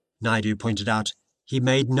 but, Naidu pointed out, he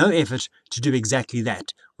made no effort to do exactly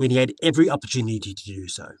that when he had every opportunity to do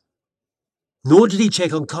so. Nor did he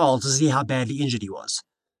check on Carl to see how badly injured he was.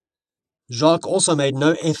 Jacques also made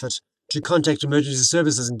no effort to contact emergency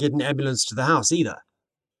services and get an ambulance to the house either.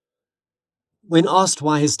 When asked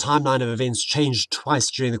why his timeline of events changed twice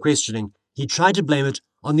during the questioning, he tried to blame it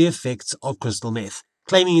on the effects of crystal meth,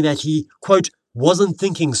 claiming that he, quote, wasn't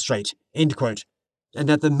thinking straight, end quote, and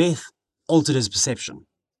that the meth altered his perception.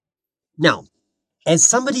 Now, as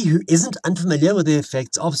somebody who isn't unfamiliar with the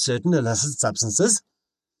effects of certain illicit substances,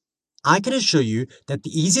 I can assure you that the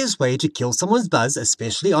easiest way to kill someone's buzz,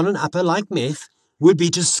 especially on an upper like meth, would be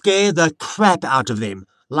to scare the crap out of them,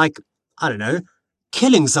 like, I don't know,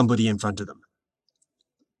 killing somebody in front of them.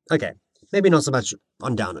 Okay, maybe not so much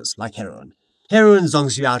on downers, like heroin. Heroin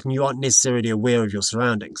zonks you out and you aren't necessarily aware of your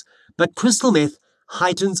surroundings. But crystal meth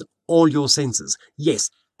heightens all your senses. Yes,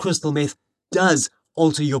 crystal meth does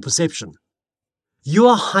alter your perception. You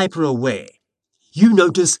are hyper-aware. You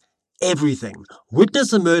notice everything.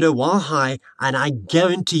 Witness a murder while high, and I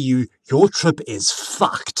guarantee you, your trip is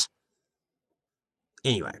fucked.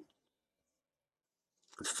 Anyway.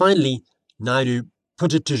 Finally, Naidu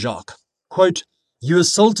put it to Jacques. Quote, "You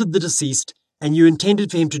assaulted the deceased, and you intended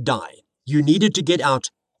for him to die. You needed to get out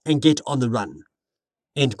and get on the run."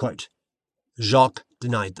 End quote. Jacques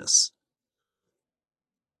denied this.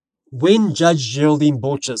 When Judge Geraldine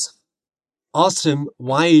Borges asked him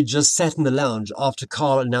why he just sat in the lounge after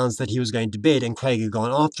Carl announced that he was going to bed and Craig had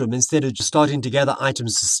gone after him instead of just starting to gather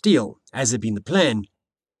items to steal, as had been the plan,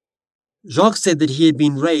 Jacques said that he had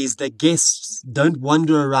been raised that guests don't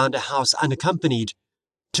wander around a house unaccompanied,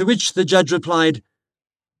 to which the judge replied,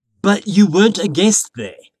 "But you weren't a guest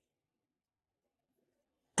there."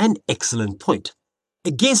 An excellent point.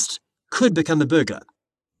 A guest could become a burglar,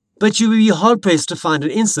 but you would be hard-pressed to find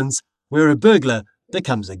an instance where a burglar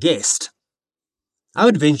becomes a guest. I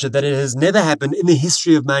would venture that it has never happened in the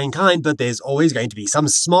history of mankind, but there's always going to be some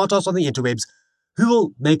smartass on the interwebs who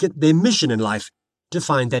will make it their mission in life to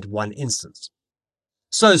find that one instance.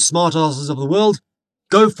 So, smartasses of the world,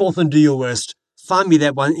 go forth and do your worst. Find me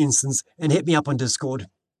that one instance and hit me up on Discord.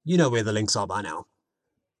 You know where the links are by now.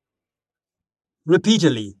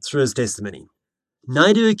 Repeatedly, through his testimony,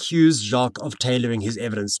 Naidu accused Jacques of tailoring his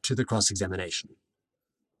evidence to the cross-examination.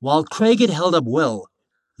 While Craig had held up well,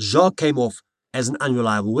 Jacques came off as an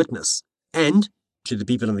unreliable witness, and, to the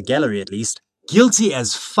people in the gallery at least, guilty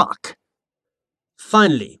as fuck.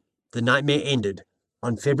 Finally, the nightmare ended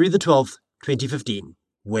on February the 12th, 2015,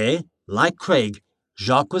 where, like Craig,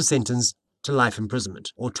 Jacques was sentenced to life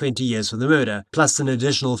imprisonment, or 20 years for the murder, plus an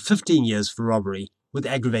additional 15 years for robbery, with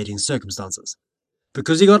aggravating circumstances.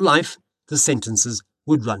 Because he got life, the sentences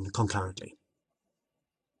would run concurrently.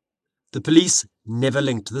 The police never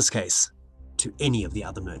linked this case to any of the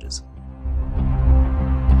other murders.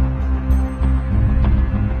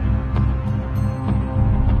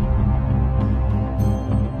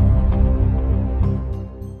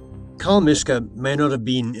 Carl Mischke may not have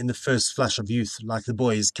been in the first flush of youth like the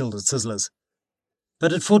boys killed at Sizzlers,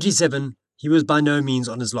 but at 47 he was by no means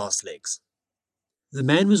on his last legs. The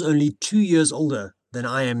man was only 2 years older than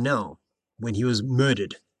I am now when he was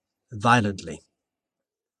murdered violently.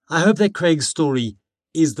 I hope that Craig's story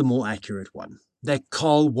is the more accurate one, that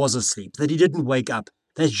Carl was asleep, that he didn't wake up,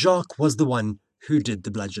 that Jacques was the one who did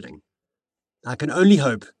the bludgeoning. I can only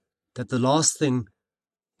hope that the last thing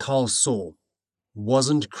Carl saw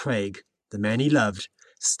wasn't Craig, the man he loved,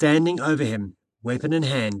 standing over him, weapon in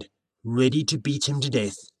hand, ready to beat him to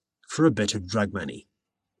death for a bit of drug money.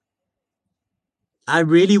 I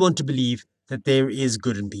really want to believe that there is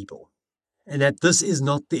good in people, and that this is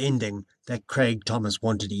not the ending that Craig Thomas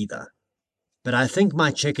wanted either. But I think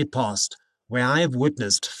my checkered past, where I have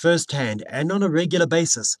witnessed firsthand and on a regular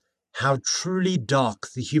basis how truly dark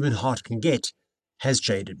the human heart can get, has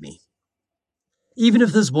jaded me. Even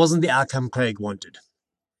if this wasn't the outcome Craig wanted,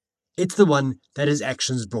 it's the one that his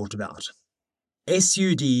actions brought about.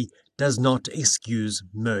 SUD does not excuse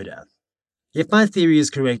murder. If my theory is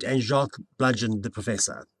correct and Jacques bludgeoned the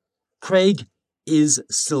professor, Craig is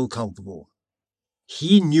still culpable.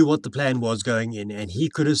 He knew what the plan was going in and he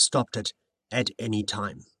could have stopped it at any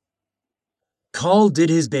time. Carl did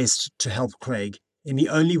his best to help Craig in the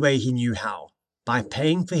only way he knew how, by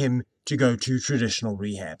paying for him to go to traditional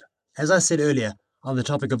rehab. As I said earlier, on the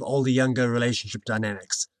topic of older-younger relationship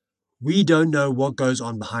dynamics, we don't know what goes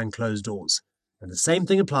on behind closed doors, and the same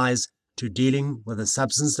thing applies to dealing with a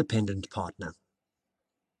substance-dependent partner.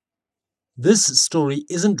 This story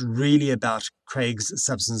isn't really about Craig's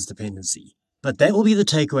substance dependency, but that will be the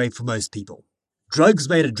takeaway for most people. Drugs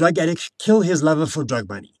made a drug addict kill his lover for drug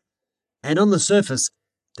money. And on the surface,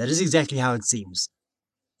 that is exactly how it seems.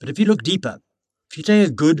 But if you look deeper, if you take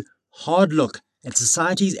a good, hard look at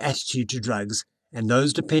society's attitude to drugs and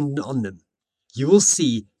those dependent on them, you will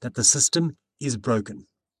see that the system is broken.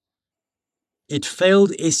 It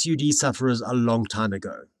failed SUD sufferers a long time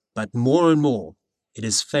ago, but more and more, it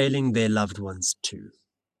is failing their loved ones too.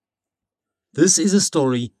 This is a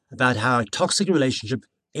story about how a toxic relationship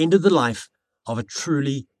ended the life of a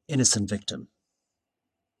truly innocent victim.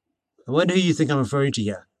 I wonder who you think I'm referring to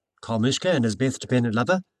here, Carl Mischke and his meth-dependent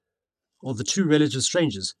lover, or the two relative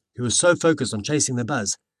strangers who were so focused on chasing the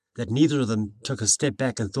buzz that neither of them took a step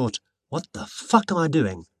back and thought, what the fuck am I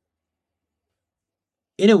doing?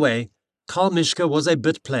 In a way, Carl Mischke was a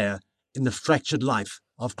bit player in the fractured life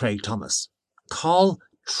of Craig Thomas. Carl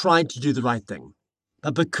tried to do the right thing,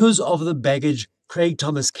 but because of the baggage Craig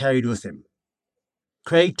Thomas carried with him,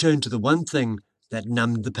 Craig turned to the one thing that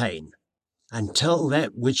numbed the pain, until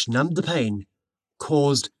that which numbed the pain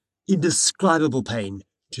caused indescribable pain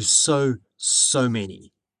to so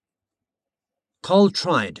many. Carl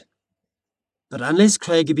tried, but unless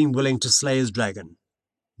Craig had been willing to slay his dragon,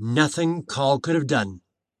 nothing Carl could have done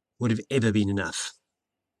would have ever been enough.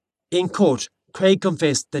 In court, Craig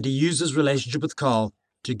confessed that he used his relationship with Carl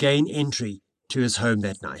to gain entry to his home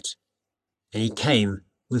that night, and he came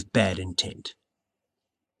with bad intent.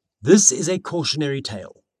 This is a cautionary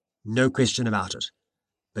tale, no question about it,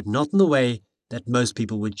 but not in the way that most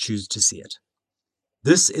people would choose to see it.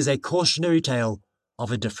 This is a cautionary tale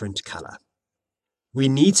of a different colour. We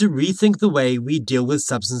need to rethink the way we deal with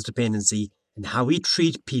substance dependency and how we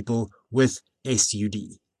treat people with SUD.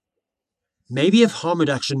 Maybe if harm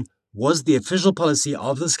reduction was the official policy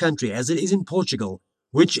of this country, as it is in Portugal,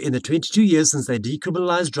 which in the 22 years since they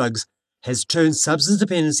decriminalised drugs has turned substance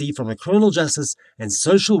dependency from a criminal justice and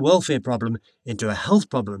social welfare problem into a health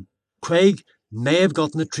problem, Craig may have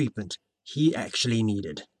gotten the treatment he actually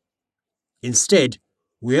needed. Instead,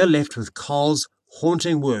 we are left with Carl's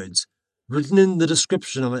haunting words, written in the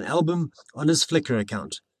description of an album on his Flickr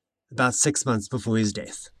account, about 6 months before his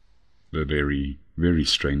death. The very, very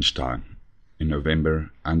strange time, in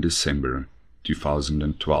November and December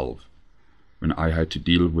 2012, when I had to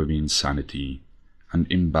deal with the insanity and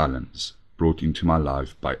imbalance brought into my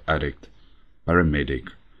life by addict, paramedic,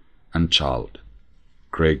 and child,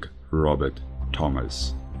 Craig Robert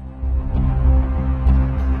Thomas.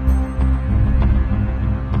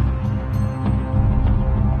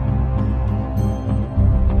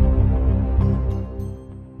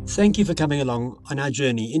 Thank you for coming along on our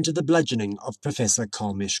journey into the bludgeoning of Professor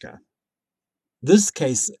Carl Mischke. This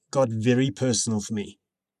case got very personal for me.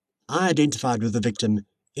 I identified with the victim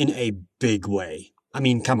in a big way. I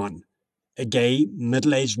mean, come on. A gay,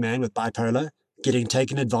 middle-aged man with bipolar getting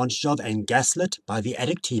taken advantage of and gaslit by the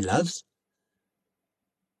addict he loves?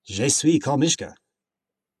 Je suis Carl Mischke.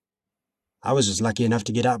 I was just lucky enough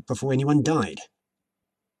to get out before anyone died.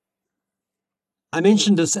 I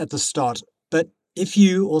mentioned this at the start, but if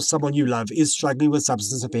you or someone you love is struggling with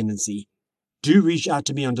substance dependency, do reach out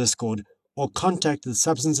to me on Discord or contact the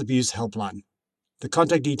Substance Abuse Helpline. The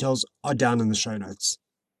contact details are down in the show notes.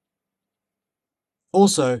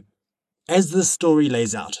 Also, as this story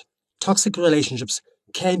lays out, toxic relationships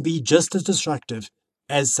can be just as destructive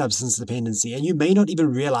as substance dependency, and you may not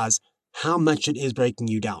even realize how much it is breaking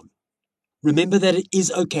you down. Remember that it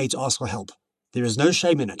is okay to ask for help. There is no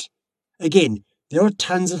shame in it. Again, there are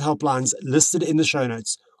tons of helplines listed in the show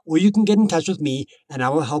notes, or you can get in touch with me and I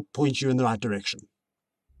will help point you in the right direction.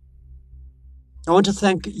 I want to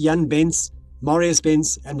thank Jan Bentz, Marius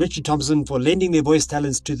Bentz, and Richard Thompson for lending their voice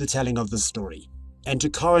talents to the telling of this story, and to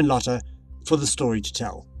Karen Lotter for the story to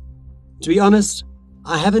tell. To be honest,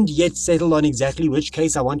 I haven't yet settled on exactly which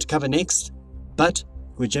case I want to cover next, but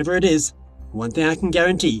whichever it is, one thing I can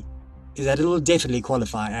guarantee is that it will definitely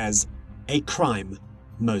qualify as a crime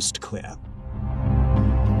most queer.